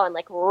somehow and,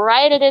 like,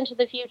 ride it into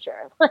the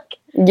future. Like,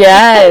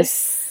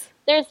 yes.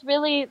 There's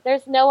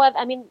no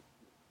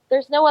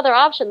other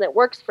option that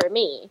works for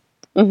me.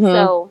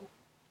 So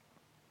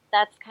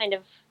that's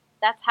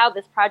how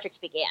this project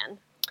began.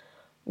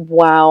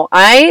 Wow.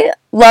 I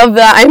love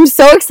that. I'm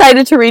so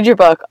excited to read your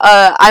book.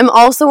 I'm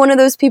also one of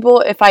those people,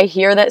 if I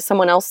hear that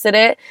someone else did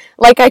it,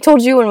 like I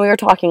told you when we were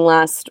talking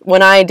last,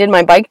 when I did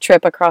my bike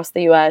trip across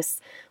the U.S.,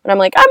 when I'm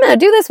like, I'm going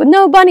to do this with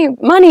no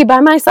money by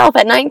myself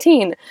at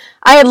 19.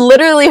 I had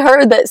literally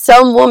heard that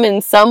some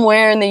woman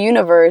somewhere in the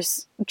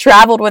universe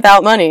traveled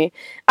without money.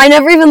 I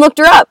never even looked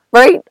her up,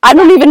 right? I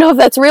don't even know if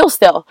that's real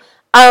still.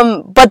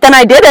 But then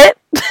I did it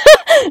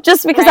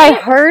just because I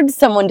heard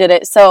someone did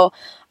it. So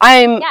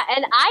and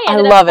I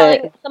ended up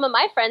telling some of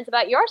my friends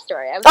about your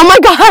story. I was my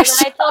gosh!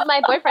 And I told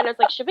my boyfriend, I was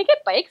like, "Should we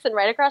get bikes and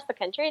ride across the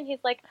country?" And he's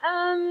like,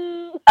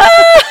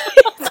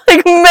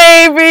 like,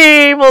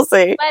 maybe we'll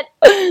see. But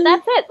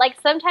that's it. Like,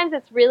 sometimes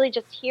it's really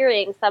just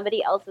hearing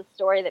somebody else's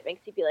story that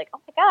makes you be like,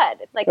 "Oh my god!"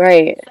 It's like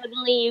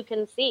suddenly you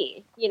can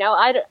see. You know,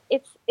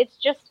 it's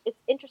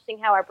interesting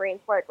how our brains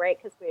work, right?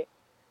 Because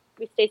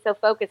we stay so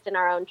focused in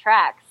our own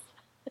tracks.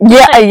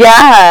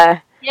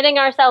 Yeah. Getting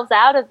ourselves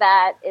out of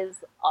that is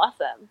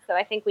awesome. So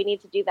I think we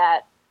need to do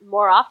that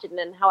more often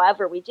than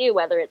however we do,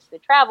 whether it's through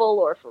travel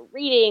or for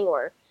reading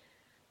or,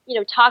 you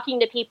know, talking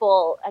to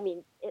people. I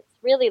mean, it's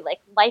really like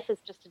life is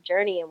just a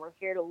journey and we're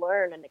here to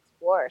learn and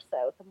explore.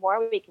 So the more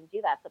we can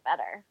do that, the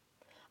better.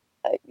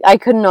 I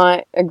could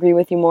not agree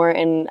with you more.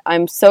 And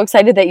I'm so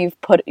excited that you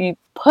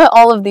put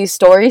all of these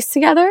stories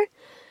together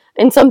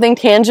in something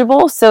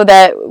tangible so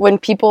that when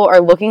people are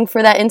looking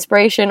for that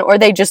inspiration or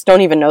they just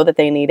don't even know that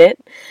they need it,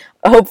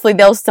 hopefully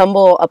they'll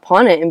stumble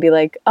upon it and be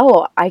like,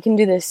 oh, I can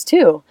do this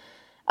too.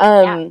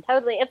 Yeah,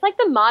 totally. It's like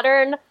the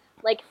modern,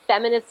 like,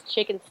 feminist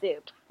chicken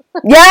soup.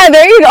 Yeah,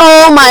 there you go.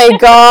 Oh my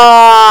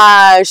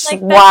gosh.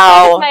 Like,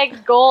 wow. That's my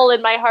goal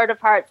in my heart of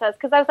hearts.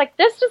 Because I was like,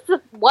 this is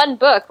just one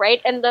book,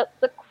 right? And the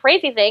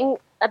crazy thing,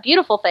 a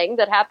beautiful thing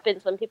that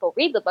happens when people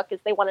read the book is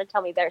they want to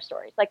tell me their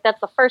stories. Like,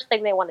 that's the first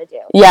thing they want to do.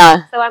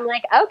 Yeah. So I'm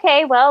like,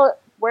 okay, well,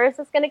 where is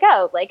this going to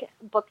go? Like,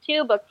 book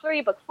 2, book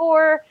 3, book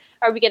 4?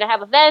 Are we going to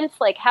have events?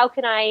 Like, how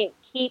can I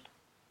keep...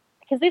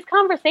 Because these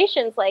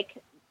conversations, like,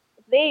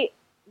 they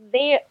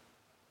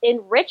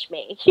enrich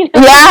me. You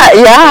know?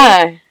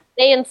 Yeah.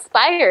 They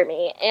inspire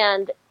me.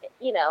 And,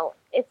 you know,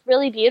 it's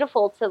really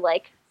beautiful to,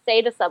 like,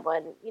 say to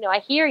someone, you know, I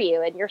hear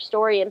you and your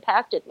story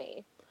impacted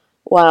me.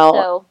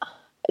 Wow.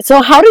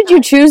 So how did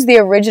you choose the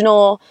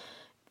original...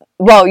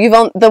 Well,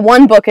 the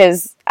one book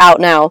is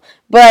out now,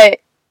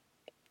 but,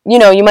 you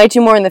know, you might do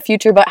more in the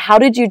future, but how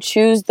did you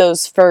choose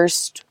those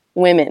first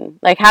women?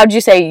 Like, how did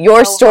you say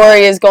your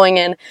story is going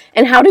in,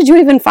 and how did you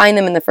even find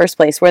them in the first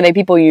place? Were they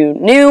people you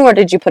knew, or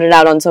did you put it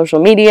out on social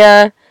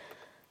media?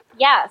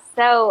 Yeah,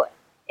 so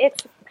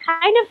it's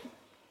kind of...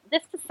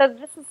 This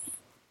is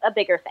a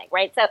bigger thing,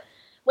 right? So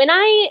when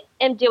I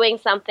am doing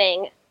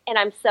something and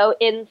I'm so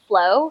in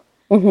flow...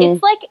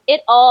 It's like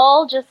it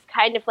all just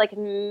kind of like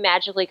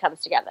magically comes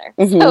together.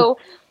 So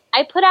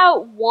I put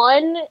out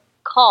one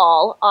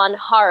call on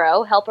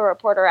Haro, Help a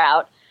Reporter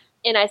Out,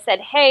 and I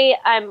said, hey,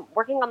 I'm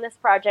working on this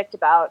project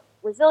about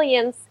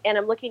resilience, and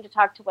I'm looking to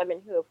talk to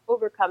women who have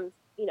overcome,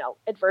 you know,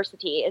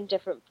 adversity in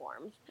different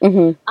forms.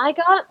 I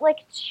got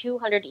like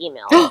 200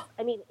 emails.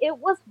 I mean, it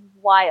was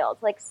wild.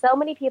 Like, so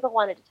many people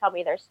wanted to tell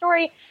me their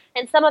story,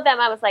 and some of them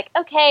I was like,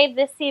 okay,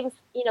 this seems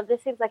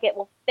like it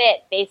will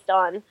fit based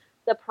on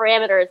the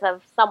parameters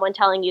of someone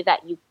telling you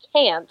that you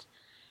can't.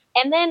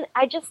 And then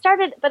I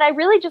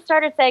really just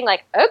started saying,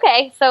 like,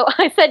 okay. So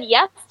I said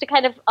yes to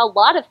kind of a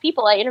lot of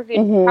people. I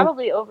interviewed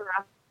probably over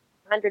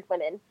 100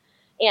 women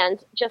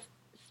and just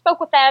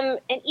spoke with them.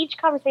 And each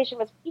conversation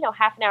was, you know,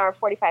 half an hour,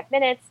 45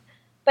 minutes.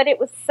 But it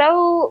was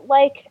so,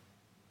 like,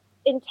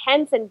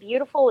 intense and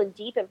beautiful and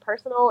deep and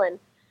personal.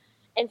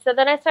 And so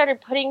then I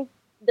started putting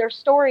their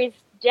stories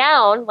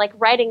down, like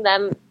writing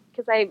them,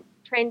 because I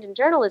trained in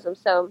journalism.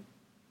 So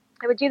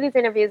I would do these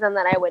interviews, and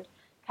then I would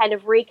kind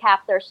of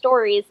recap their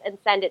stories and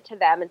send it to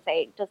them and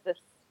say, does this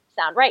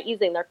sound right,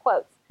 using their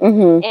quotes.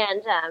 And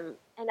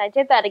I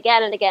did that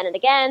again and again and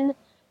again.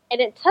 And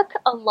it took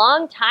a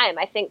long time,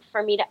 I think,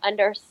 for me to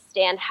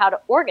understand how to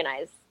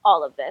organize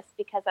all of this,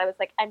 because I was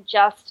like, I'm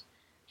just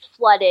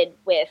flooded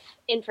with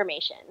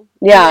information.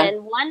 Yeah.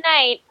 And one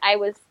night I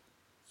was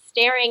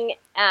staring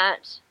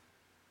at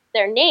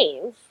their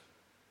names,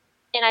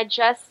 and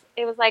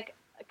it was like,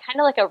 kind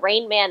of like a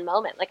Rain Man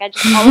moment. Like, I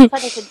just all of a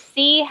sudden could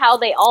see how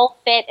they all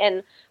fit,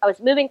 and I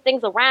was moving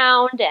things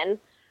around, and,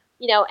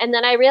 you know, and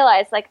then I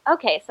realized, like,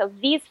 okay, so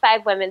these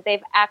 5 women,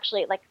 they've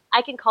actually, like,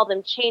 I can call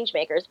them change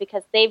makers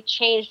because they've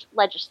changed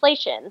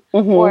legislation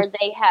or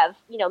they have,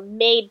 you know,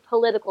 made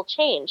political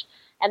change.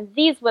 And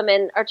these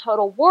women are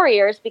total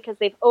warriors because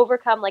they've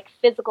overcome, like,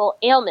 physical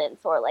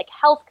ailments or, like,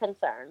 health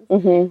concerns.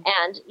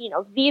 And, you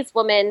know, these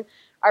women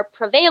are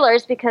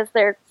prevailers because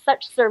they're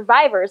such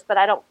survivors, but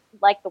I don't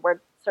like the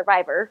word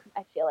survivor.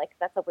 I feel like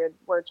that's a weird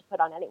word to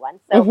put on anyone.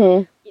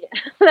 So you know,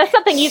 that's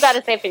something you got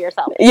to say for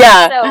yourself.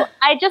 Yeah. So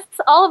I just,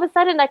 all of a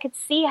sudden, I could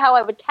see how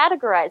I would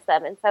categorize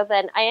them. And so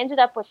then I ended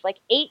up with like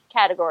 8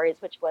 categories,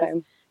 which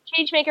was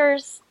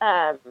changemakers,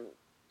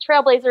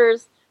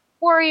 trailblazers,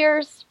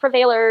 warriors,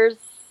 prevailers,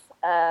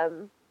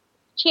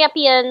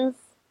 champions.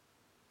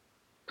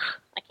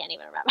 I can't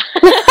even remember.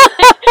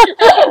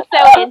 I'm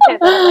so into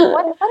them.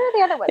 Like, what are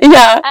the other ones?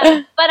 Yeah.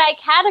 But I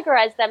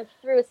categorize them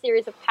through a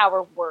series of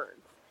power words.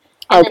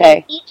 And Okay. then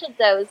in each of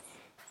those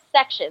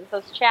sections,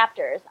 those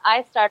chapters,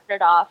 I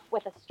started off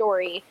with a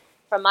story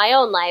from my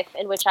own life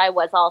in which I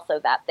was also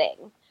that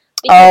thing.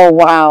 Oh,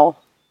 wow.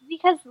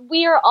 Because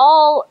we are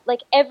all,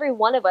 like, every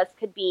one of us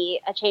could be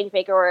a change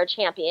maker or a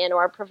champion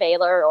or a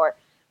prevailer or,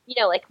 you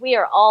know, like, we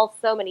are all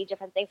so many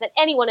different things. And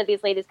any one of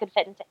these ladies could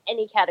fit into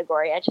any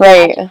category. I just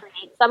had to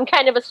create some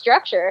kind of a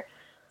structure.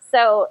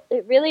 So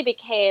it really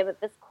became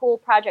this cool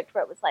project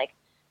where it was like,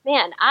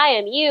 man, I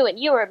am you and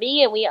you are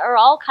me and we are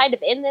all kind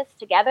of in this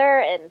together.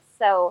 And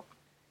so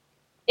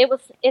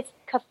it's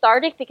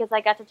cathartic because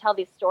I got to tell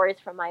these stories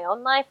from my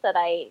own life that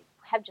I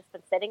have just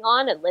been sitting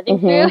on and living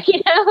through,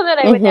 you know, that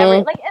I would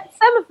never, like, and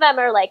some of them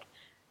are like,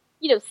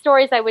 you know,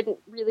 stories I wouldn't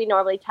really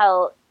normally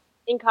tell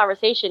in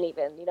conversation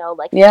even, you know,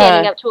 like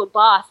standing up to a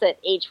boss at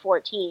age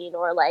 14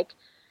 or like,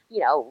 you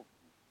know,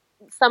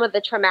 some of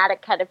the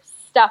traumatic kind of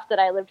stuff that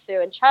I lived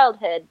through in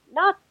childhood,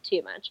 not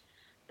too much,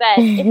 but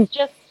it's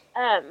just,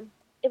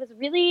 it was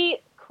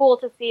really cool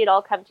to see it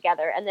all come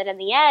together. And then in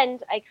the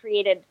end, I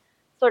created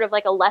sort of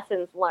like a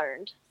lessons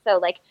learned. So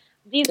like,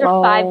 these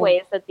are 5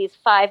 ways that these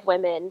 5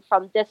 women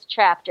from this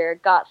chapter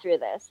got through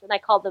this. And I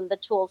called them the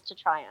tools to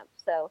triumph.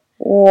 So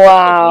if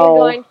you're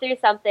going through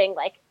something,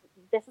 like,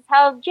 this is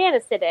how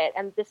Janice did it,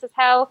 and this is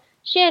how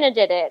Shannon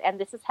did it, and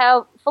this is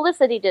how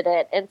Felicity did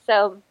it. And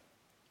so,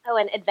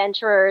 and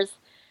adventurers.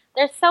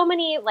 There's so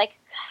many, like,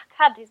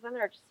 God, these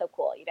women are just so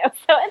cool, you know?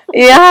 So it's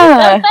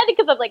so excited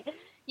because I'm like,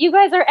 you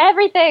guys are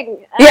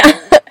everything.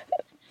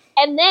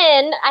 And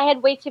then I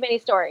had way too many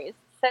stories.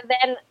 So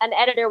then an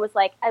editor was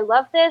like, I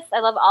love this.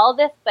 I love all of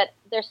this, but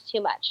there's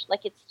too much.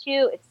 Like, it's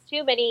too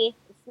many.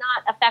 It's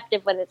not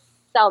effective when it's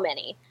so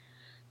many.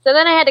 So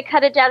then I had to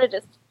cut it down to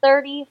just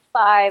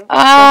 35.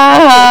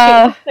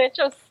 Which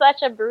was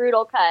such a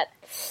brutal cut.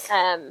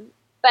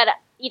 But,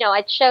 you know,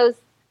 I chose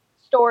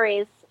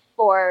stories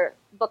for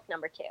book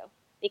number 2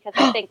 because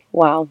I think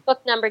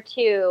book number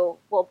 2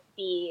 will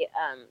be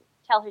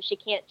Tell Her She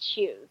Can't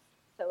Choose.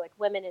 So, like,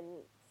 women in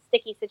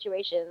sticky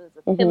situations,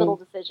 pivotal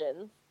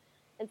decisions.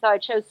 And so I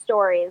chose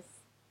stories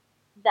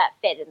that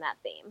fit in that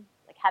theme,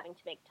 like having to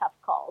make tough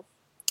calls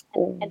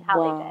and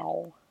how they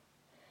did.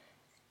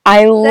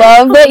 I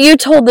love that you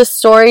told the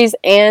stories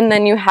and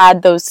then you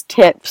had those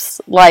tips,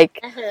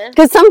 like,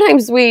 because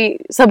sometimes we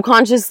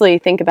subconsciously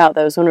think about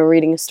those when we're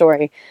reading a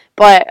story,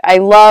 but I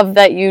love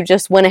that you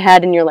just went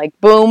ahead and you're like,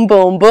 boom,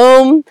 boom,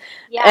 boom.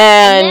 Yeah,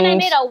 and then I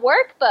made a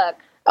workbook.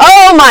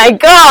 Oh my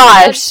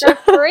gosh! For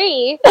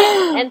free,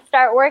 and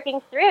start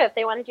working through if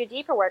they want to do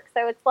deeper work.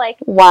 So it's like,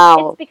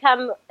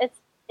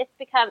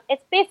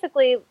 it's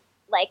basically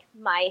like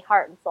my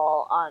heart and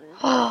soul on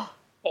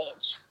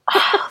page.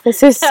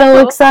 This is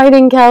so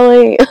exciting,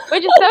 Kelly.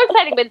 Which is so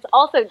exciting, but it's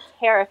also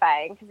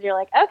terrifying because you're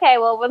like, okay,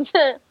 well, when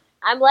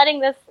I'm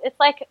letting this, it's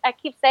like I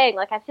keep saying,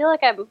 like, I feel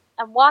like I'm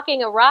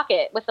walking a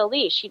rocket with a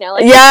leash, you know,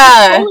 like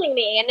it's holding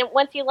me, and then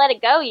once you let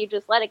it go, you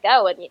just let it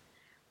go, and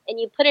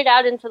you put it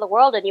out into the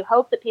world, and you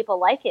hope that people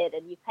like it,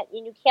 and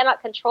you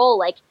cannot control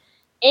like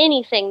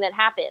anything that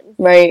happens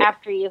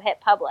after you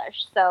hit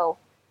publish. So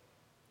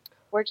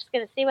we're just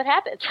going to see what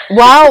happens.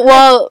 Wow.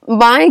 Well,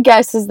 my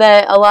guess is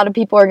that a lot of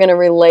people are going to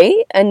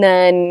relate, and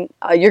then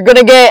you're going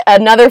to get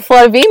another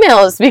flood of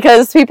emails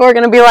because people are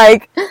going to be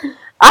like,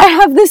 I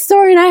have this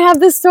story, and I have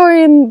this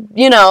story, and,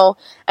 you know,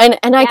 and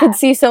I could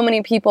see so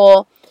many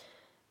people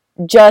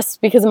just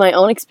because of my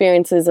own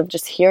experiences of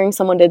just hearing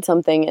someone did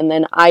something and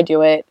then I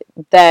do it,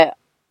 that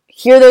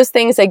hear those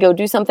things, they go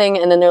do something,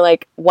 and then they're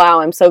like, wow,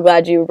 I'm so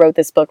glad you wrote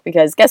this book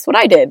because guess what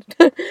I did?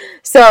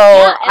 So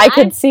I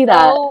could see that.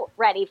 I'm so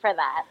ready for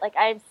that. Like,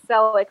 I'm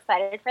so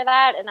excited for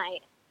that. And I,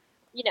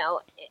 you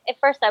know, at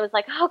first I was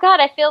like, oh God,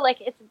 I feel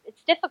like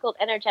it's difficult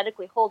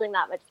energetically holding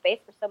that much space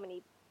for so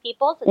many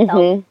people to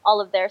tell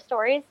all of their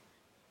stories.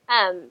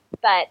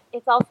 But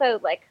it's also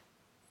like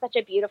such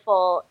a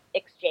beautiful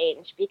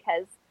exchange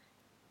because,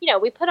 you know,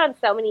 we put on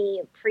so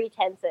many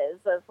pretenses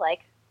of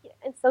like,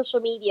 in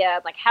social media,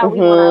 like how we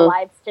want our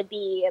lives to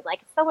be, and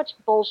like so much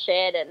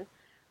bullshit and,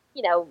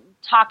 you know,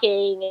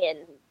 talking and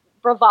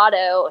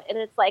bravado. And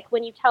it's like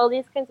when you tell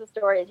these kinds of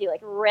stories, you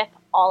like rip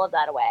all of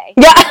that away.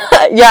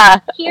 Yeah.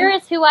 Here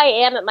is who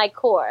I am at my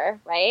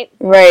core, right?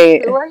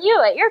 Right. Who are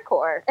you at your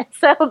core?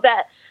 So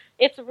that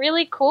it's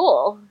really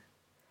cool.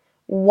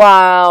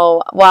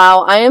 Wow.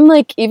 I am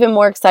like even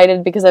more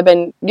excited because I've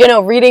been, you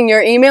know, reading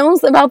your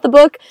emails about the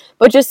book,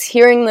 but just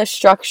hearing the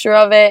structure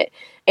of it.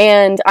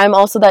 And I'm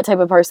also that type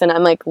of person.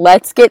 I'm like,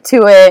 let's get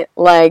to it.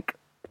 Like,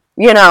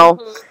 you know,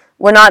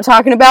 we're not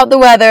talking about the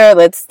weather.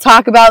 Let's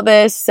talk about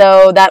this.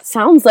 So that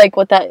sounds like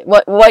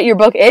what your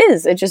book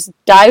is. It just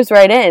dives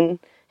right in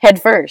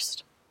head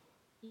first.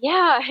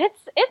 Yeah,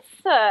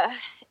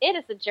 it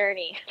is a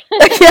journey.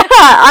 Yeah,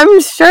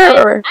 I'm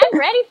sure. I'm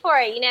ready for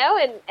it, you know,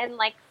 and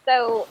like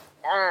so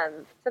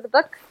the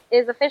book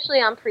is officially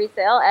on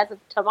pre-sale as of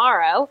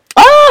tomorrow,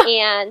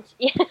 and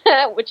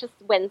which is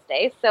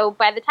Wednesday. So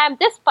by the time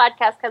this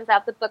podcast comes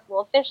out, the book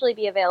will officially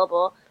be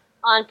available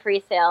on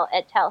pre-sale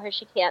at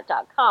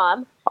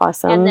tellhershecan't.com.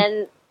 Awesome. And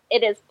then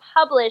it is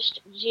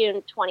published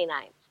June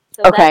 29th.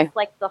 So Okay. that's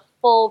like the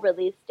full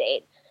release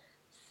date.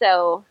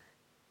 So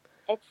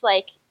it's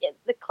like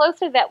the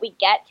closer that we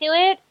get to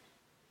it,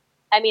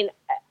 I mean,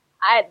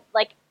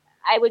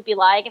 I would be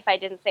lying if I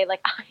didn't say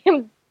like I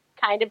am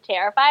kind of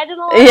terrified in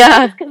a lot of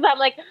ways, because I'm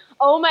like,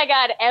 oh my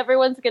God,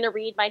 everyone's going to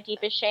read my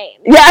deepest shame.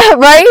 Yeah,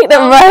 right,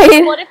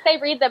 right. What if they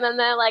read them and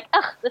they're like,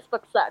 ugh, this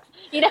book sucks?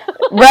 You know,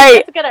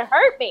 Right. It's going to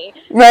hurt me.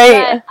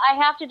 Right. But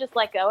I have to just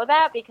let go of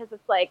that, because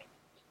it's like,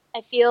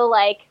 I feel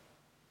like,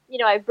 you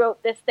know, I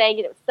wrote this thing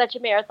and it was such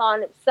a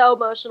marathon. It was so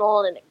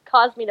emotional, and it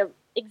caused me to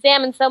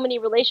examine so many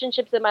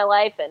relationships in my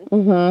life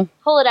and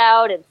pull it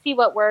out and see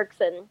what works.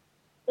 And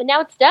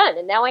now it's done.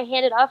 And now I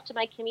hand it off to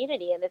my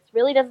community, and it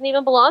really doesn't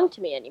even belong to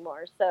me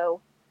anymore.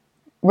 So.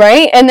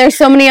 Right. And there's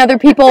so many other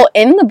people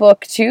in the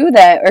book too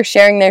that are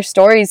sharing their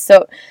stories.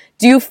 So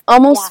do you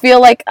almost feel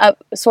like a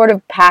sort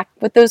of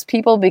pact with those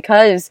people,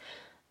 because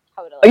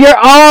you're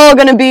all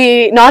going to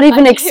be not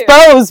even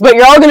exposed, but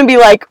you're all going to be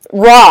like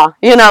raw,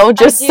 you know,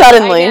 just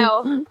suddenly. I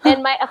know.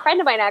 And a friend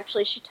of mine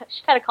actually, she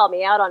kind of called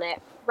me out on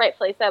it,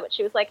 rightfully so, but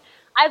she was like,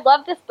 I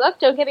love this book,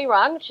 don't get me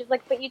wrong. She's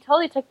like, but you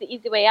totally took the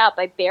easy way out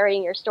by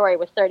burying your story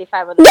with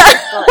 35 other books.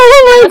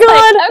 Oh my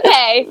God. Like,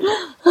 okay,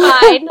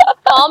 fine,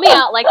 call me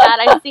out like that,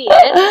 I see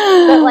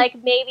it. But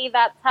like, maybe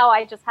that's how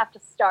I just have to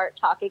start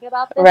talking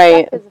about this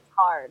stuff, because it's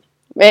hard.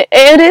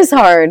 It is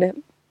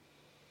hard.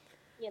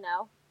 You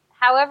know,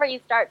 however you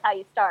start, how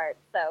you start,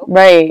 so.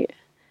 Right.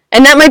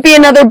 And that might be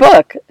another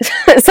book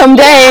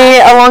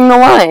someday along the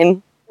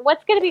line.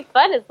 What's going to be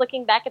fun is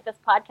looking back at this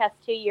podcast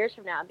 2 years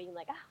from now and being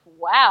like, oh,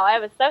 wow, I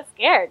was so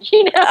scared,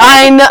 you know?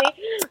 I know.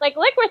 Like,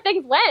 look where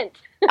things went.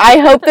 I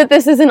hope that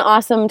this is an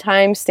awesome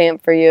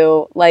timestamp for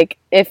you. Like,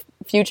 if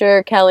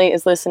future Kelly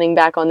is listening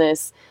back on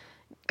this,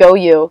 go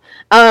you.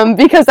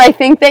 Because I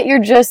think that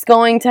you're just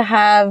going to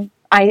have,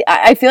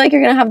 I feel like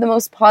you're going to have the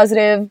most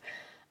positive,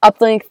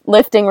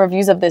 uplifting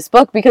reviews of this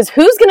book, because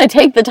who's going to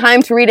take the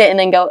time to read it and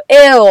then go,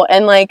 ew,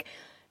 and like,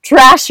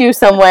 trash you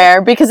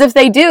somewhere? Because if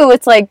they do,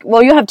 it's like,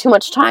 well, you have too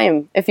much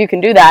time if you can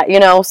do that, you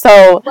know.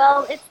 So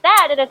well, it's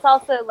that, and it's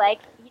also like,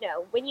 you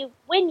know, when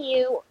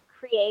you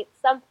create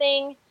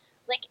something,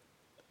 like,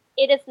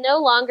 it is no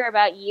longer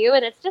about you,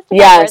 and it's just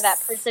about where that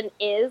person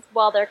is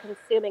while they're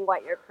consuming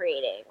what you're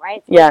creating,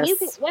 right? So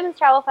Women's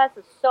Travel Fest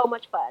is so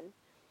much fun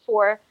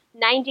for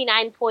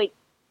 99.5%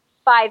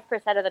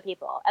 of the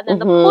people, and then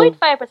the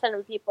 0.5% of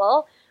the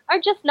people are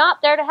just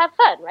not there to have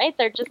fun, right?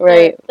 They're just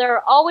there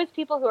are always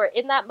people who are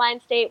in that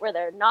mind state where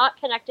they're not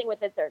connecting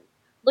with it. They're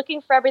looking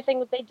for everything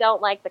that they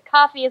don't like. The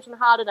coffee isn't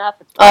hot enough.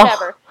 It's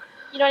whatever.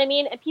 You know what I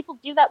mean? And people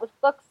do that with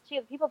books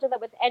too. People do that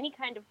with any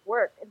kind of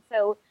work. And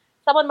so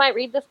someone might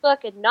read this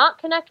book and not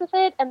connect with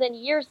it, and then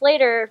years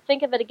later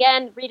think of it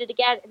again, read it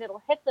again, and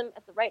it'll hit them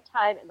at the right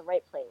time in the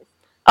right place.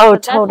 Oh,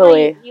 but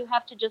totally. You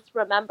have to just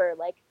remember,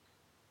 like,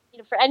 you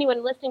know, for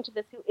anyone listening to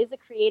this who is a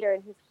creator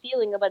and who's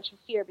feeling a bunch of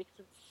fear because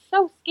it's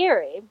so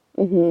scary,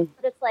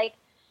 but it's like,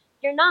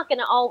 you're not going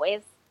to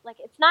always, like,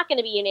 it's not going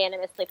to be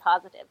unanimously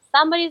positive.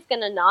 Somebody's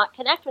going to not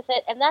connect with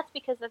it, and that's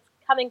because it's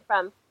coming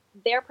from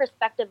their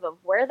perspective of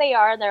where they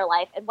are in their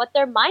life and what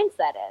their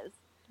mindset is.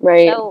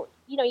 Right. So,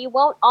 you know, you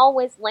won't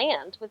always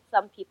land with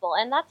some people,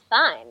 and that's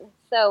fine.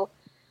 So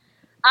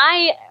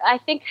I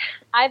think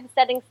I'm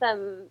setting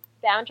some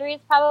boundaries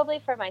probably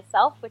for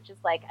myself, which is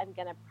like, I'm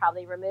going to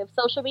probably remove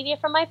social media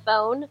from my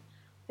phone,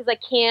 because I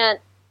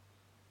can't,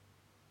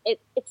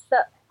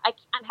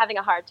 I'm having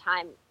a hard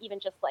time even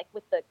just like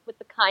with the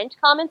kind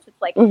comments.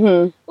 It's like,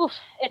 oof,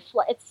 it's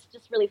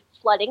just really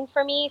flooding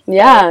for me.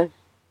 So,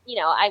 you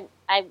know, I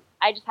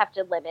just have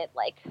to limit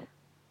like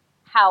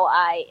how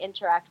I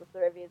interact with the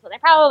reviews, and I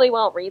probably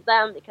won't read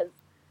them because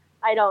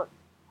I don't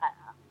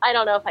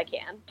know if I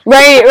can.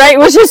 Right,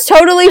 which is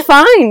totally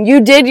fine. You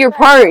did your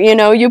part, you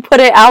know, you put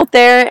it out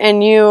there,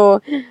 and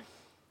you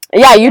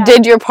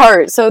did your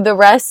part. So the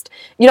rest,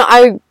 you know,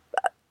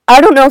 I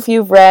don't know if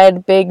you've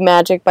read Big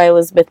Magic by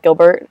Elizabeth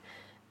Gilbert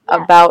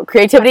about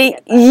creativity.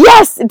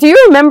 Yes! Do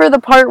you remember the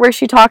part where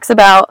she talks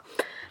about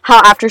how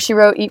after she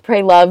wrote Eat,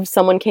 Pray, Love,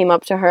 someone came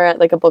up to her at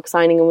like a book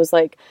signing and was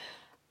like,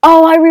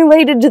 oh, I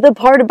related to the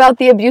part about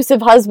the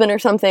abusive husband or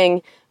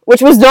something,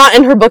 which was not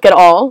in her book at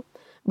all.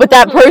 But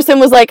that person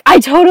was like, I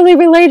totally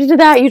related to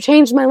that. You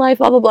changed my life,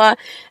 blah, blah, blah.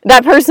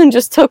 That person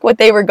just took what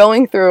they were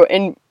going through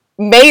and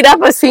made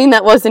up a scene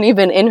that wasn't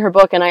even in her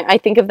book. And I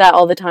think of that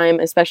all the time,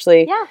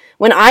 especially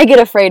when I get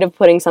afraid of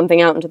putting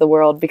something out into the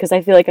world, because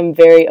I feel like I'm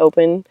very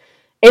open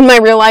in my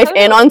real life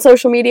and on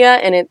social media.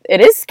 And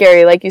it is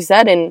scary, like you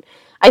said. And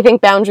I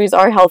think boundaries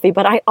are healthy.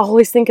 But I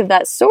always think of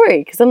that story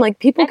because I'm like,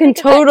 people can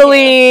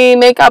totally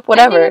make up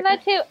whatever. I think of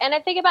that too. And I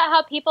think about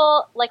how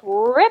people like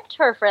ripped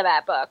her for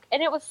that book.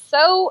 And it was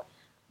so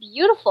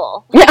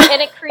beautiful.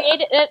 And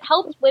it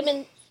helped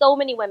women, so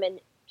many women,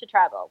 to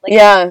travel. Like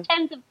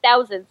tens of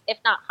thousands, if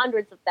not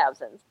hundreds of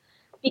thousands,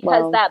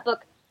 because that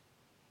book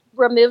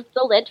removed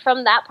the lint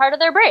from that part of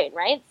their brain,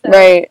 right? So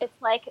it's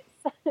like,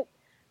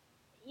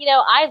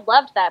 I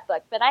loved that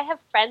book, but I have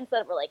friends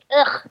that were like,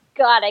 ugh,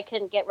 God, I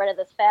couldn't get rid of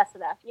this fast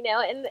enough,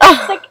 and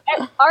it's like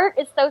art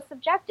is so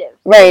subjective.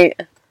 Right.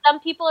 Some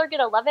people are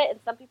going to love it and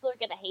some people are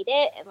going to hate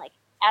it. And like,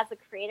 as a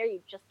creator, you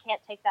just can't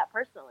take that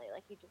personally.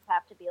 Like, you just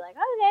have to be like,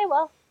 okay,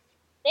 well,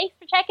 thanks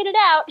for checking it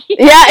out.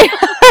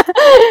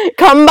 Yeah.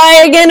 Come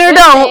by again or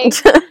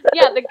don't.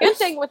 Yeah, the good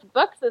thing with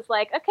books is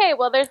like, okay,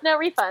 well, there's no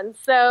refunds,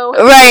 so.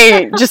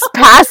 Right. Just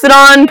pass it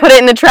on, put it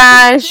in the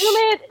trash. Consume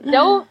it,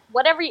 don't,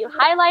 whatever you,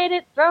 highlight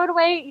it, throw it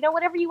away,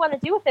 whatever you want to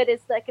do with it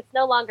is like, it's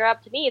no longer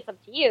up to me, it's up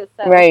to you.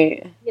 So,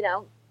 right.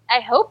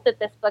 I hope that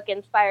this book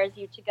inspires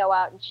you to go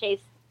out and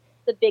chase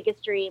the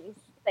biggest dreams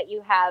that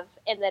you have,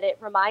 and that it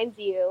reminds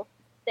you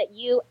that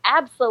you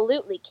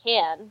absolutely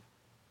can.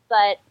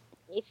 But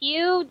if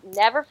you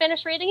never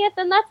finish reading it,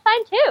 then that's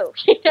fine too.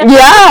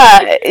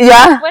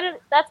 Yeah.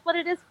 That's what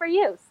it is for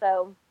you.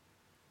 So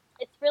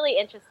it's really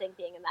interesting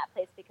being in that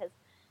place because,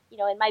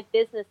 in my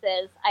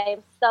businesses, I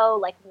am so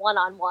like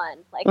one-on-one.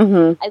 Like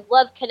I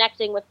love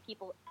connecting with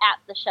people at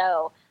the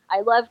show. I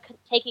love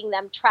taking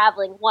them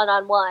traveling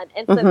one-on-one.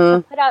 And so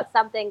to put out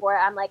something where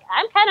I'm like,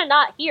 I'm kind of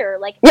not here.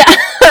 Like,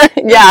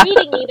 you're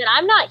reading me, but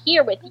I'm not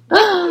here with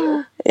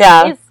you.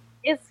 Yeah.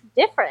 Is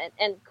different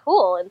and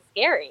cool and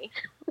scary.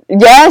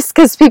 Yes,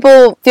 because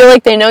people feel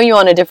like they know you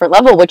on a different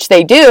level, which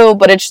they do,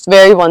 but it's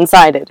very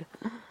one-sided.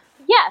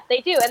 Yeah,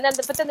 they do.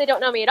 But then they don't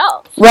know me at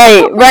all.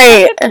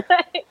 Right.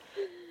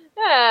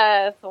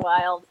 It's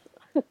wild.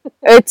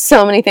 It's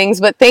so many things,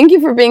 but thank you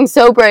for being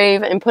so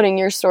brave and putting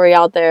your story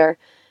out there.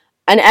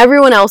 And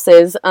everyone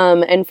else's,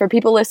 and for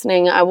people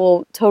listening, I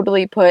will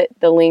totally put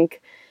the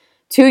link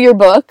to your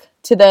book,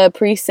 to the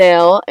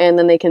pre-sale, and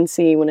then they can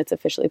see when it's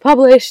officially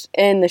published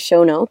in the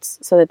show notes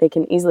so that they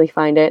can easily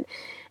find it.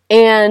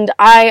 And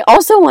I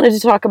also wanted to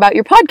talk about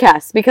your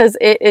podcast because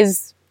it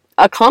is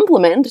a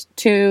complement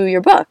to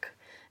your book.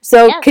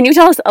 So Can you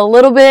tell us a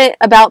little bit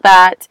about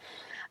that,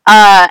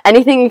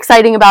 anything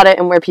exciting about it,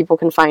 and where people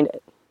can find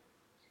it?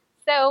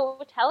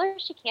 So Tell Her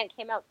She Can't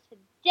came out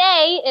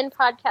today in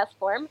podcast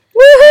form.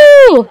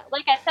 Woohoo!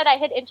 Like I said, I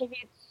had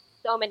interviewed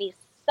so many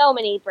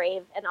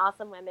brave and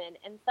awesome women,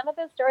 and some of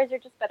those stories are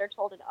just better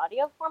told in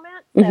audio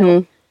format.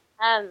 So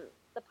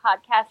the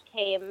podcast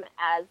came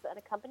as an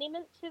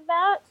accompaniment to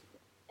that,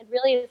 and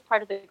really is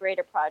part of the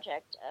greater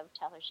project of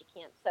Tell Her She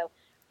Can't. So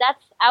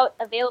that's out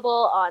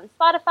available on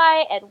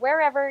Spotify and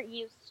wherever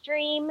you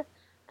stream.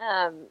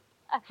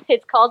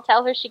 It's called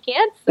Tell Her She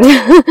Can't. So,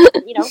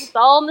 it's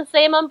all in the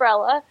same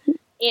umbrella.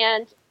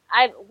 And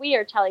we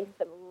are telling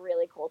some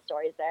really cool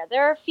stories there.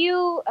 There are a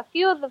few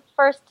of the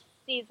first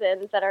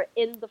seasons that are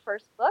in the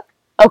first book.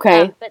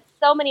 Okay. But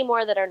so many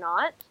more that are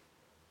not.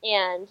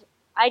 And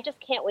I just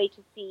can't wait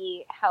to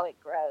see how it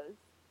grows.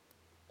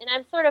 And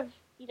I'm sort of,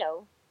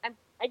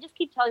 I just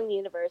keep telling the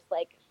universe,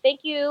 like,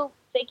 thank you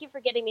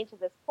for getting me to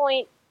this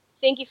point.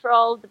 Thank you for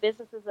all the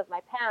businesses of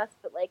my past.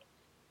 But, like,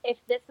 if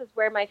this is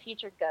where my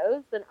future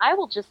goes, then I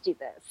will just do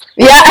this.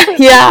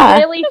 Yeah. It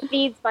really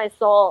feeds my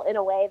soul in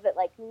a way that,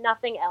 like,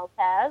 nothing else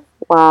has.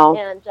 Wow.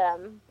 And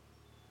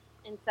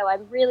so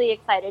I'm really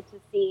excited to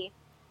see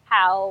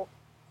how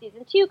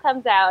season 2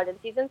 comes out and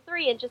season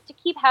 3, and just to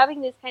keep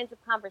having these kinds of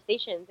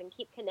conversations and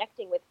keep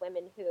connecting with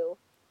women who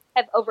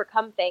have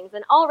overcome things.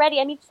 And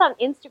already, just on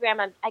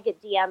Instagram, I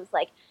get DMs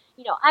like,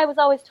 I was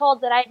always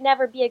told that I'd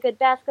never be a good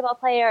basketball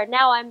player, and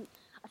now I'm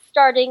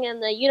starting in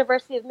the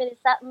University of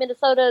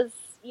Minnesota's,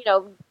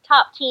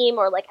 top team,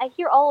 or like, I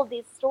hear all of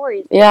these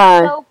stories. Yeah.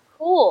 It's so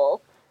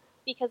cool,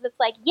 because it's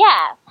like,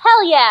 yeah,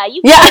 hell yeah,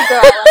 you can,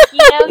 girl,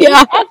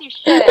 like, as you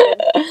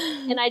should.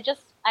 And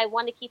I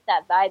want to keep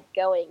that vibe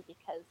going,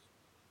 because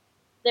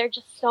there are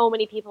just so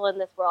many people in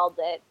this world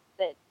that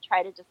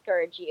try to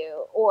discourage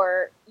you,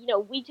 or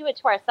we do it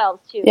to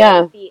ourselves too.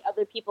 Yeah. We see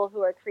other people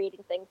who are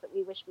creating things that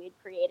we wish we had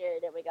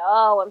created, and we go,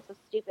 "Oh, I'm so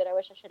stupid. I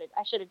wish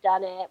I should have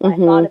done it when I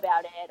thought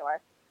about it," or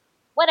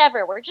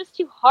whatever. We're just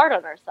too hard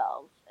on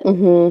ourselves.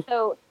 And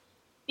so,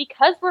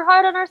 because we're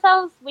hard on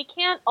ourselves, we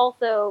can't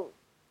also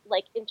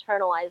like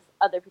internalize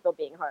other people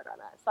being hard on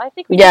us. So I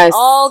think we just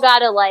all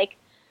gotta like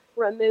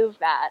remove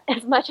that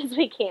as much as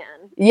we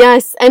can.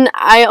 Yes, and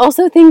I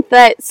also think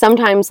that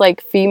sometimes,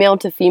 like, female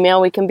to female,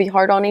 we can be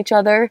hard on each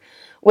other,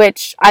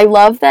 which I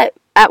love that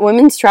at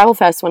Women's Travel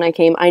Fest when I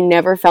came, I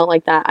never felt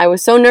like that. I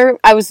was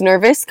I was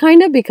nervous,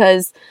 kind of,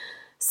 because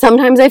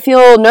sometimes I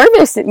feel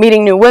nervous at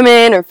meeting new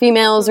women or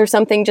females or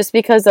something, just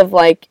because of,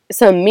 like,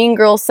 some mean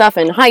girl stuff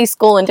in high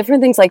school and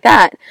different things like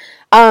that.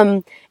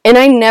 And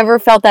I never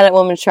felt that at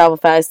Women's Travel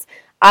Fest.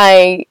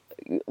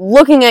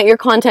 Looking at your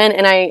content,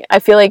 and I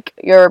feel like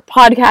your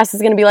podcast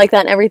is going to be like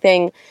that and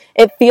everything,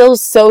 it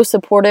feels so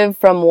supportive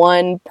from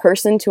one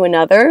person to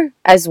another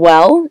as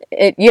well.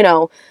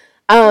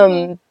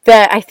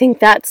 That I think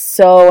that's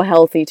so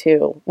healthy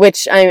too,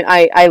 which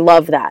I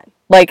love that.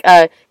 Like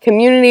a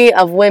community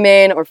of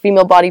women or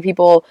female body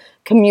people,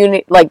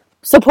 like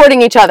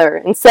supporting each other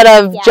instead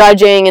of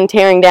judging and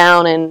tearing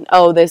down and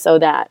this,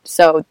 that.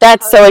 So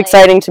that's so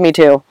exciting to me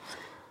too.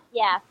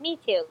 Yeah, me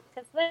too.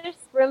 Because there's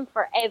room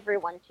for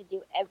everyone to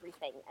do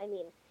everything.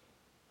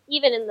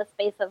 Even in the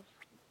space of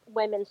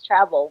women's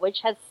travel, which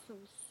has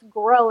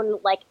grown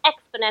like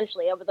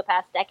exponentially over the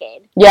past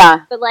decade.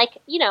 Yeah. But like,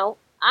 you know,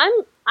 I'm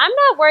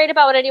not worried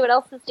about what anyone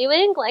else is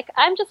doing. Like,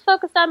 I'm just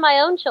focused on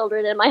my own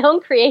children and my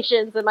own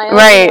creations and my own.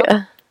 Right. You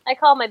know, I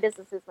call my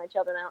businesses my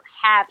children. I don't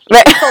have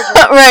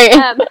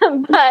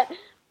children. Right.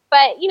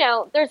 But you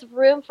know, there's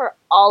room for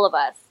all of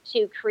us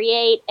to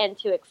create and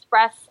to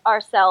express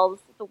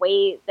ourselves the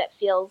way that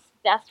feels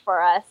best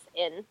for us.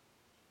 And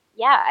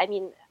yeah, I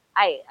mean,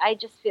 I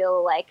just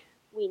feel like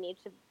we need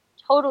to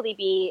totally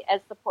be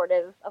as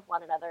supportive of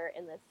one another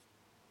in this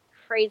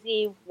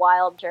crazy,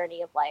 wild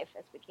journey of life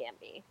as we can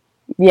be.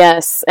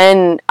 Yes,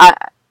 and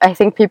I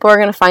think people are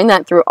going to find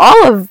that through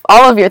all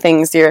of your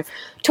things, your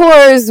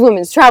tours,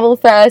 Women's Travel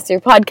Fest, your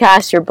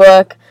podcast, your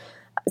book.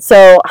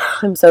 So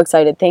I'm so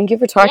excited. Thank you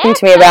for talking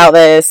to me about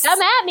this.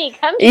 Come at me.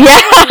 Come.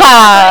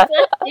 Yeah.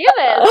 Let's do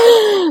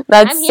this.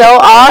 That's so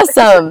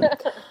awesome.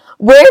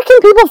 Where can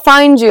people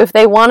find you if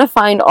they want to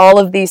find all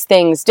of these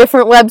things?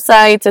 Different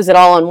websites? Is it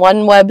all on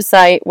one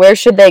website? Where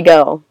should they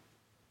go?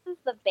 This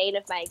is the bane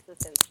of my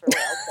existence for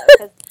real,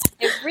 because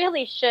it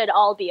really should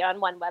all be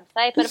on one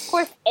website. But of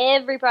course,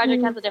 every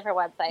project has a different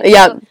website.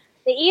 Yeah. So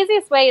the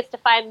easiest way is to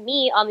find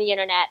me on the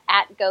internet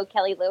at Go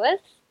Kelly Lewis,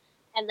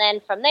 and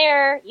then from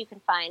there you can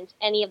find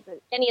any of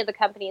the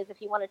companies.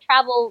 If you want to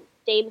travel,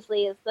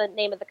 Damesley is the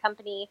name of the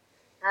company,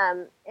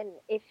 and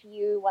if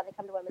you want to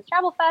come to Women's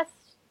Travel Fest,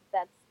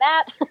 that's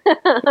that.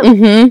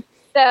 Mm-hmm.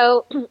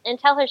 So, and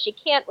Tell Her She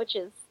Can't, which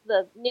is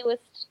the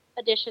newest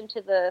addition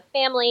to the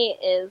family,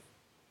 is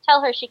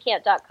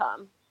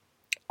tellhershecan't.com.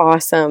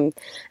 Awesome.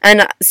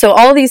 And so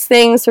all these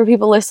things for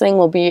people listening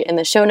will be in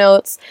the show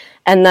notes.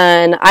 And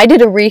then I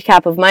did a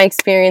recap of my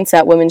experience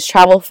at Women's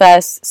Travel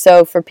Fest.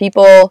 So for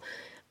people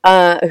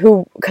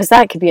because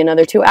that could be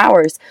another 2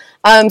 hours.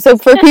 So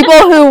for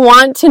people who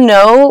want to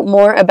know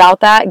more about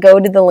that, go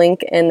to the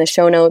link in the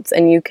show notes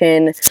and you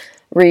can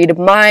read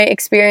my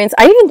experience.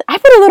 I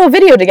put a little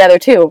video together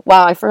too.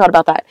 Wow, I forgot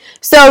about that.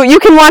 So you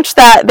can watch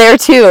that there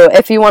too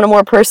if you want a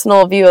more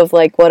personal view of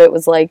like what it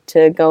was like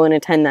to go and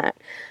attend that.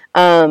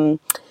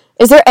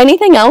 Is there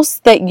anything else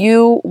that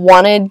you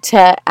wanted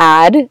to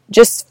add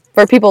just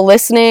for people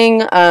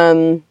listening,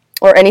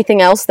 or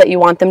anything else that you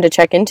want them to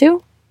check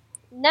into?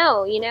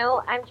 No, you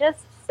know, I'm just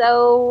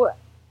so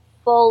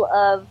full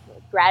of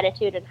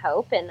gratitude and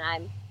hope, and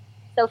I'm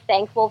so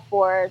thankful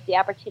for the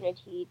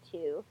opportunity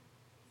to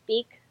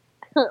speak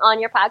on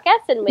your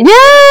podcast and with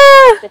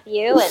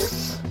you, and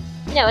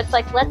you know, it's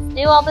like, let's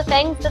do all the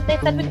things that they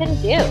said we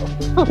couldn't do.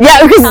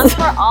 Yeah, come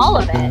for all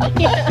of it.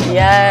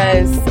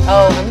 Yes.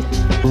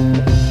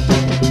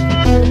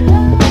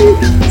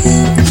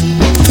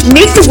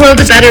 Make the world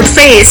a better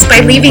place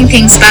by leaving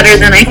things better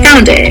than I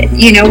found it.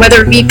 You know,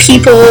 whether it be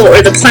people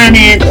or the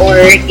planet or,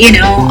 you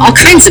know, all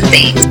kinds of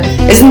things.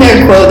 Isn't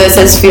there a quote that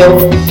says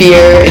feel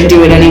fear and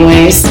do it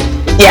anyways?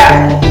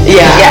 Yeah.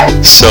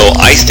 So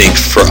I think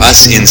for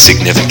us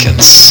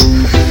insignificants,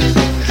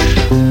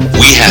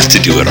 we have to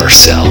do it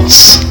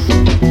ourselves.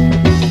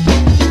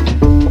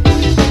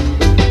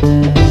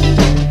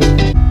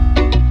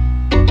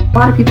 A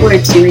lot of people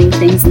are doing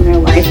things in their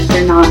life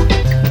they're not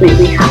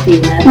completely happy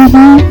with,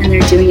 and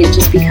they're doing it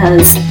just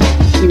because,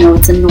 you know,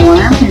 it's a norm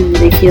and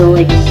they feel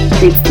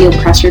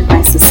pressured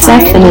by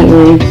society.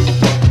 Definitely.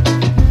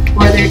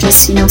 Or they're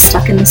just, you know,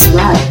 stuck in this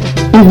rut.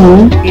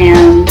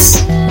 And,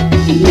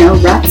 you know,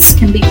 ruts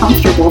can be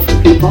comfortable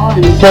for people,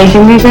 and they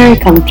can be very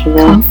comfortable.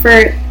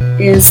 Comfort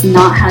is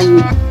not how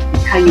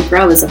you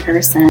grow as a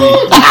person.